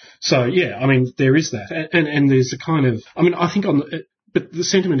north. So, there is that. And there's a kind of, I think but the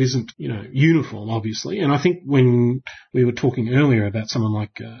sentiment isn't, uniform, obviously. And I think when we were talking earlier about someone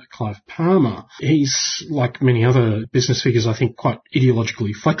like Clive Palmer, he's, like many other business figures, I think, quite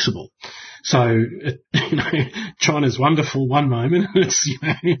ideologically flexible. So, China's wonderful one moment, and it's,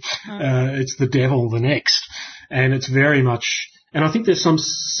 it's the devil the next. And it's very much, and I think there's some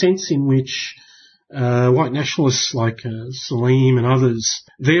sense in which white nationalists like Salim and others,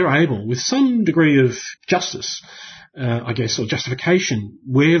 they're able, with some degree of justice, I guess, or justification,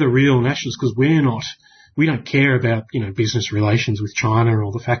 we're the real nationalists because we don't care about, business relations with China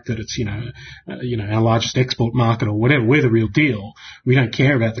or the fact that it's, our largest export market or whatever. We're the real deal. We don't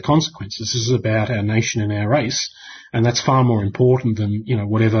care about the consequences. This is about our nation and our race. And that's far more important than,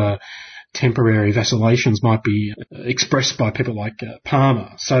 whatever temporary vacillations might be expressed by people like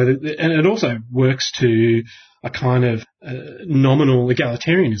Palmer. So, and it also works to a kind of nominal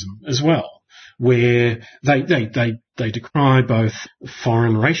egalitarianism as well, where they decry both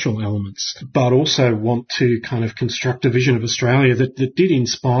foreign racial elements, but also want to kind of construct a vision of Australia that did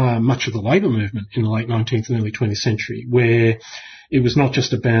inspire much of the labour movement in the late 19th and early 20th century, where it was not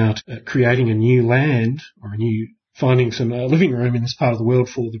just about creating a new land or finding some living room in this part of the world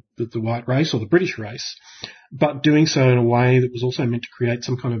for the white race or the British race, but doing so in a way that was also meant to create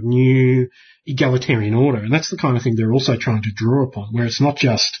some kind of new egalitarian order. And that's the kind of thing they're also trying to draw upon, where it's not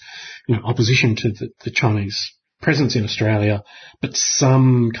just, opposition to the Chinese presence in Australia, but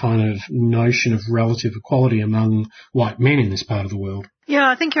some kind of notion of relative equality among white men in this part of the world. Yeah,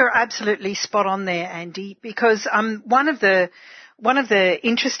 I think you're absolutely spot on there, Andy, because one of the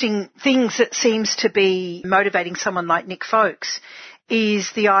interesting things that seems to be motivating someone like Nick Folkes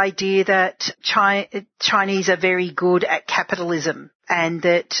is the idea that Chinese are very good at capitalism and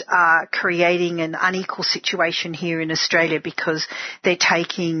that are creating an unequal situation here in Australia because they're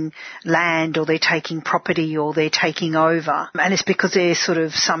taking land or they're taking property or they're taking over. And it's because they're sort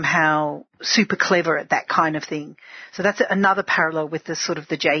of somehow super clever at that kind of thing. So that's another parallel with the sort of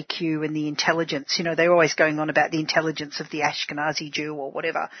the JQ and the intelligence. They're always going on about the intelligence of the Ashkenazi Jew or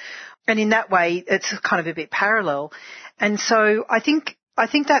whatever. And in that way, it's kind of a bit parallel. And so I think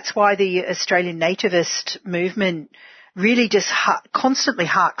that's why the Australian nativist movement really just constantly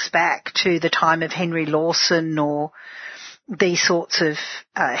harks back to the time of Henry Lawson or these sorts of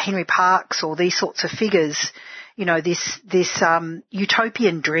Henry Parkes or these sorts of figures. This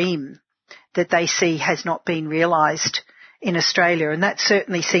utopian dream that they see has not been realised in Australia, and that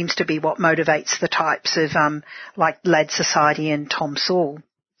certainly seems to be what motivates the types of like Lad Society and Tom Sewell.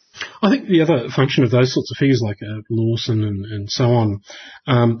 I think the other function of those sorts of figures like Lawson and so on,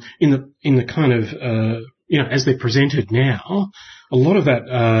 in the kind of as they're presented now, a lot of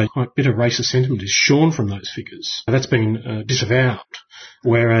that quite bitter racist sentiment is shorn from those figures. That's been disavowed.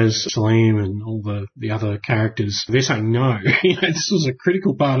 Whereas Salim and all the other characters, they're saying no. This was a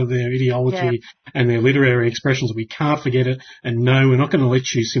critical part of their ideology and their literary expressions. We can't forget it. And no, we're not going to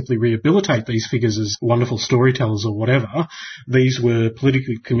let you simply rehabilitate these figures as wonderful storytellers or whatever. These were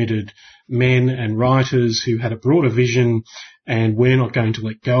politically committed men and writers who had a broader vision, and we're not going to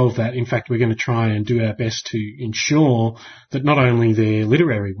let go of that. In fact, we're going to try and do our best to ensure that not only their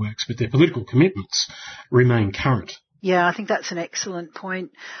literary works, but their political commitments remain current. Yeah, I think that's an excellent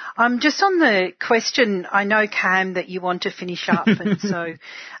point. Just on the question, I know, Cam, that you want to finish up, and so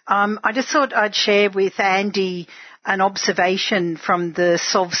I just thought I'd share with Andy an observation from the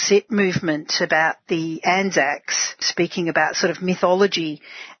Sov-Sit movement about the Anzacs, speaking about sort of mythology.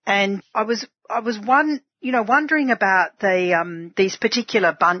 And I was wondering about these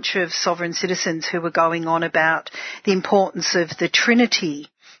particular bunch of sovereign citizens who were going on about the importance of the Trinity,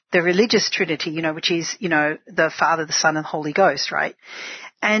 the religious Trinity, which is, the Father, the Son, and the Holy Ghost, right?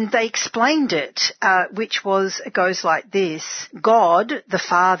 And they explained it, which goes like this: God, the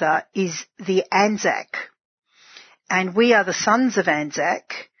Father, is the Anzac, and we are the sons of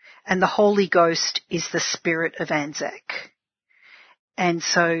Anzac, and the Holy Ghost is the spirit of Anzac. And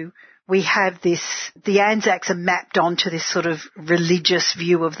so we have the Anzacs are mapped onto this sort of religious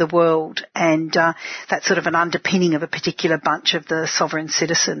view of the world, and that's sort of an underpinning of a particular bunch of the sovereign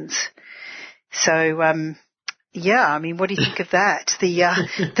citizens. So, yeah, I mean, what do you think of that?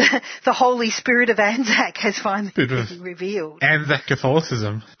 The Holy Spirit of Anzac has finally been revealed. Anzac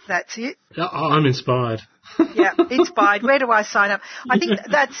Catholicism. That's it. I'm inspired. Yeah, inspired. Where do I sign up? I think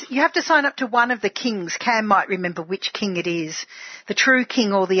you have to sign up to one of the kings. Cam might remember which king it is, the true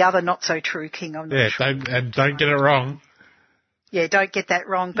king or the other not so true king. I'm not sure. Don't get it wrong. Yeah, don't get that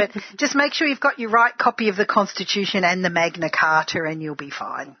wrong. But just make sure you've got your right copy of the Constitution and the Magna Carta, and you'll be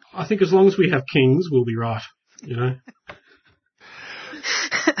fine. I think as long as we have kings, we'll be right. You know.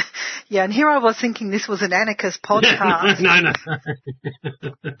 Yeah, and here I was thinking this was an anarchist podcast. No.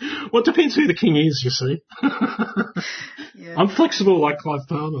 Well, it depends who the king is, you see. Yeah. I'm flexible like Clive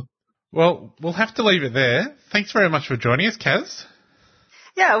Palmer. Well, we'll have to leave it there. Thanks very much for joining us, Kaz.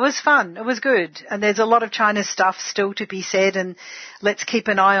 Yeah, it was fun. It was good. And there's a lot of China stuff still to be said, and let's keep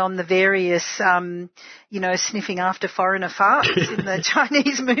an eye on the various, sniffing after foreigner farts in the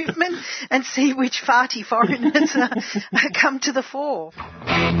Chinese movement and see which farty foreigners come to the fore.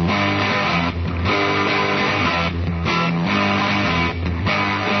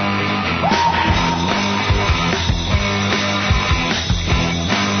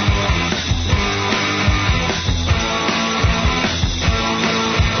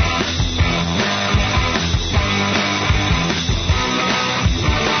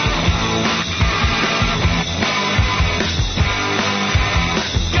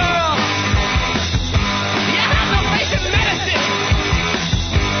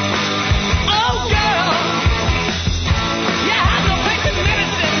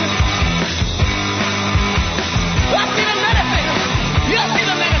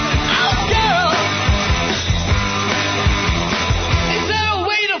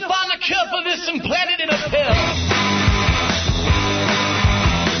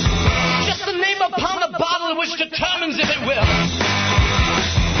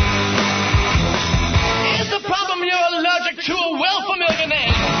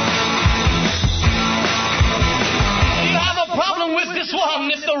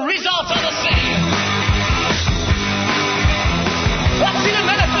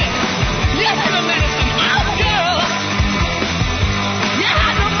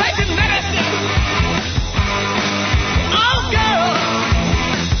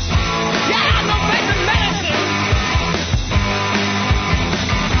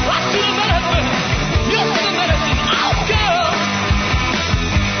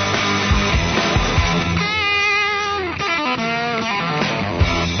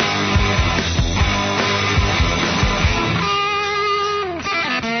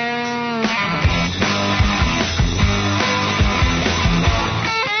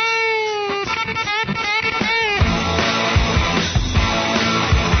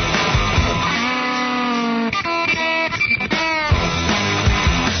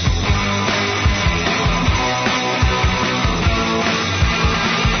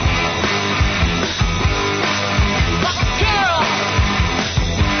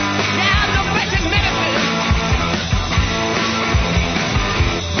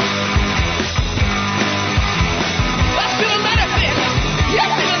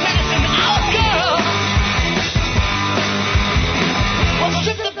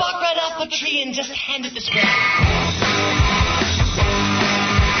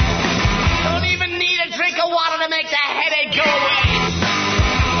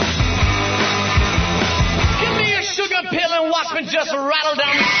 Just rattle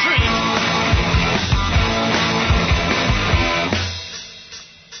down the street.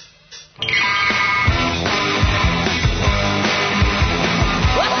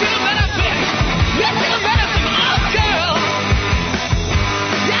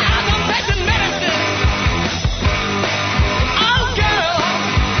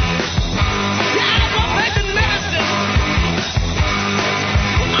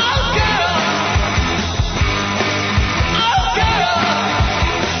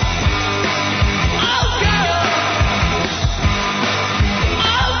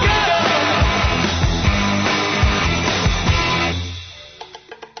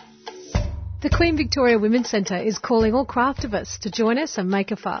 Queen Victoria Women's Centre is calling all craftivists to join us and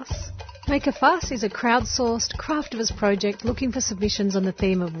Make a Fuss. Make a Fuss is a crowdsourced craftivist project looking for submissions on the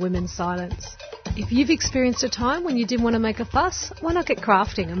theme of women's silence. If you've experienced a time when you didn't want to make a fuss, why not get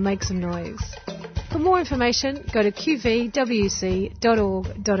crafting and make some noise? For more information, go to qvwc.org.au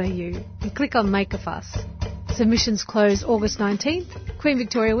and click on Make a Fuss. Submissions close August 19th. Queen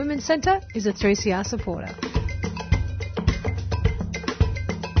Victoria Women's Centre is a 3CR supporter.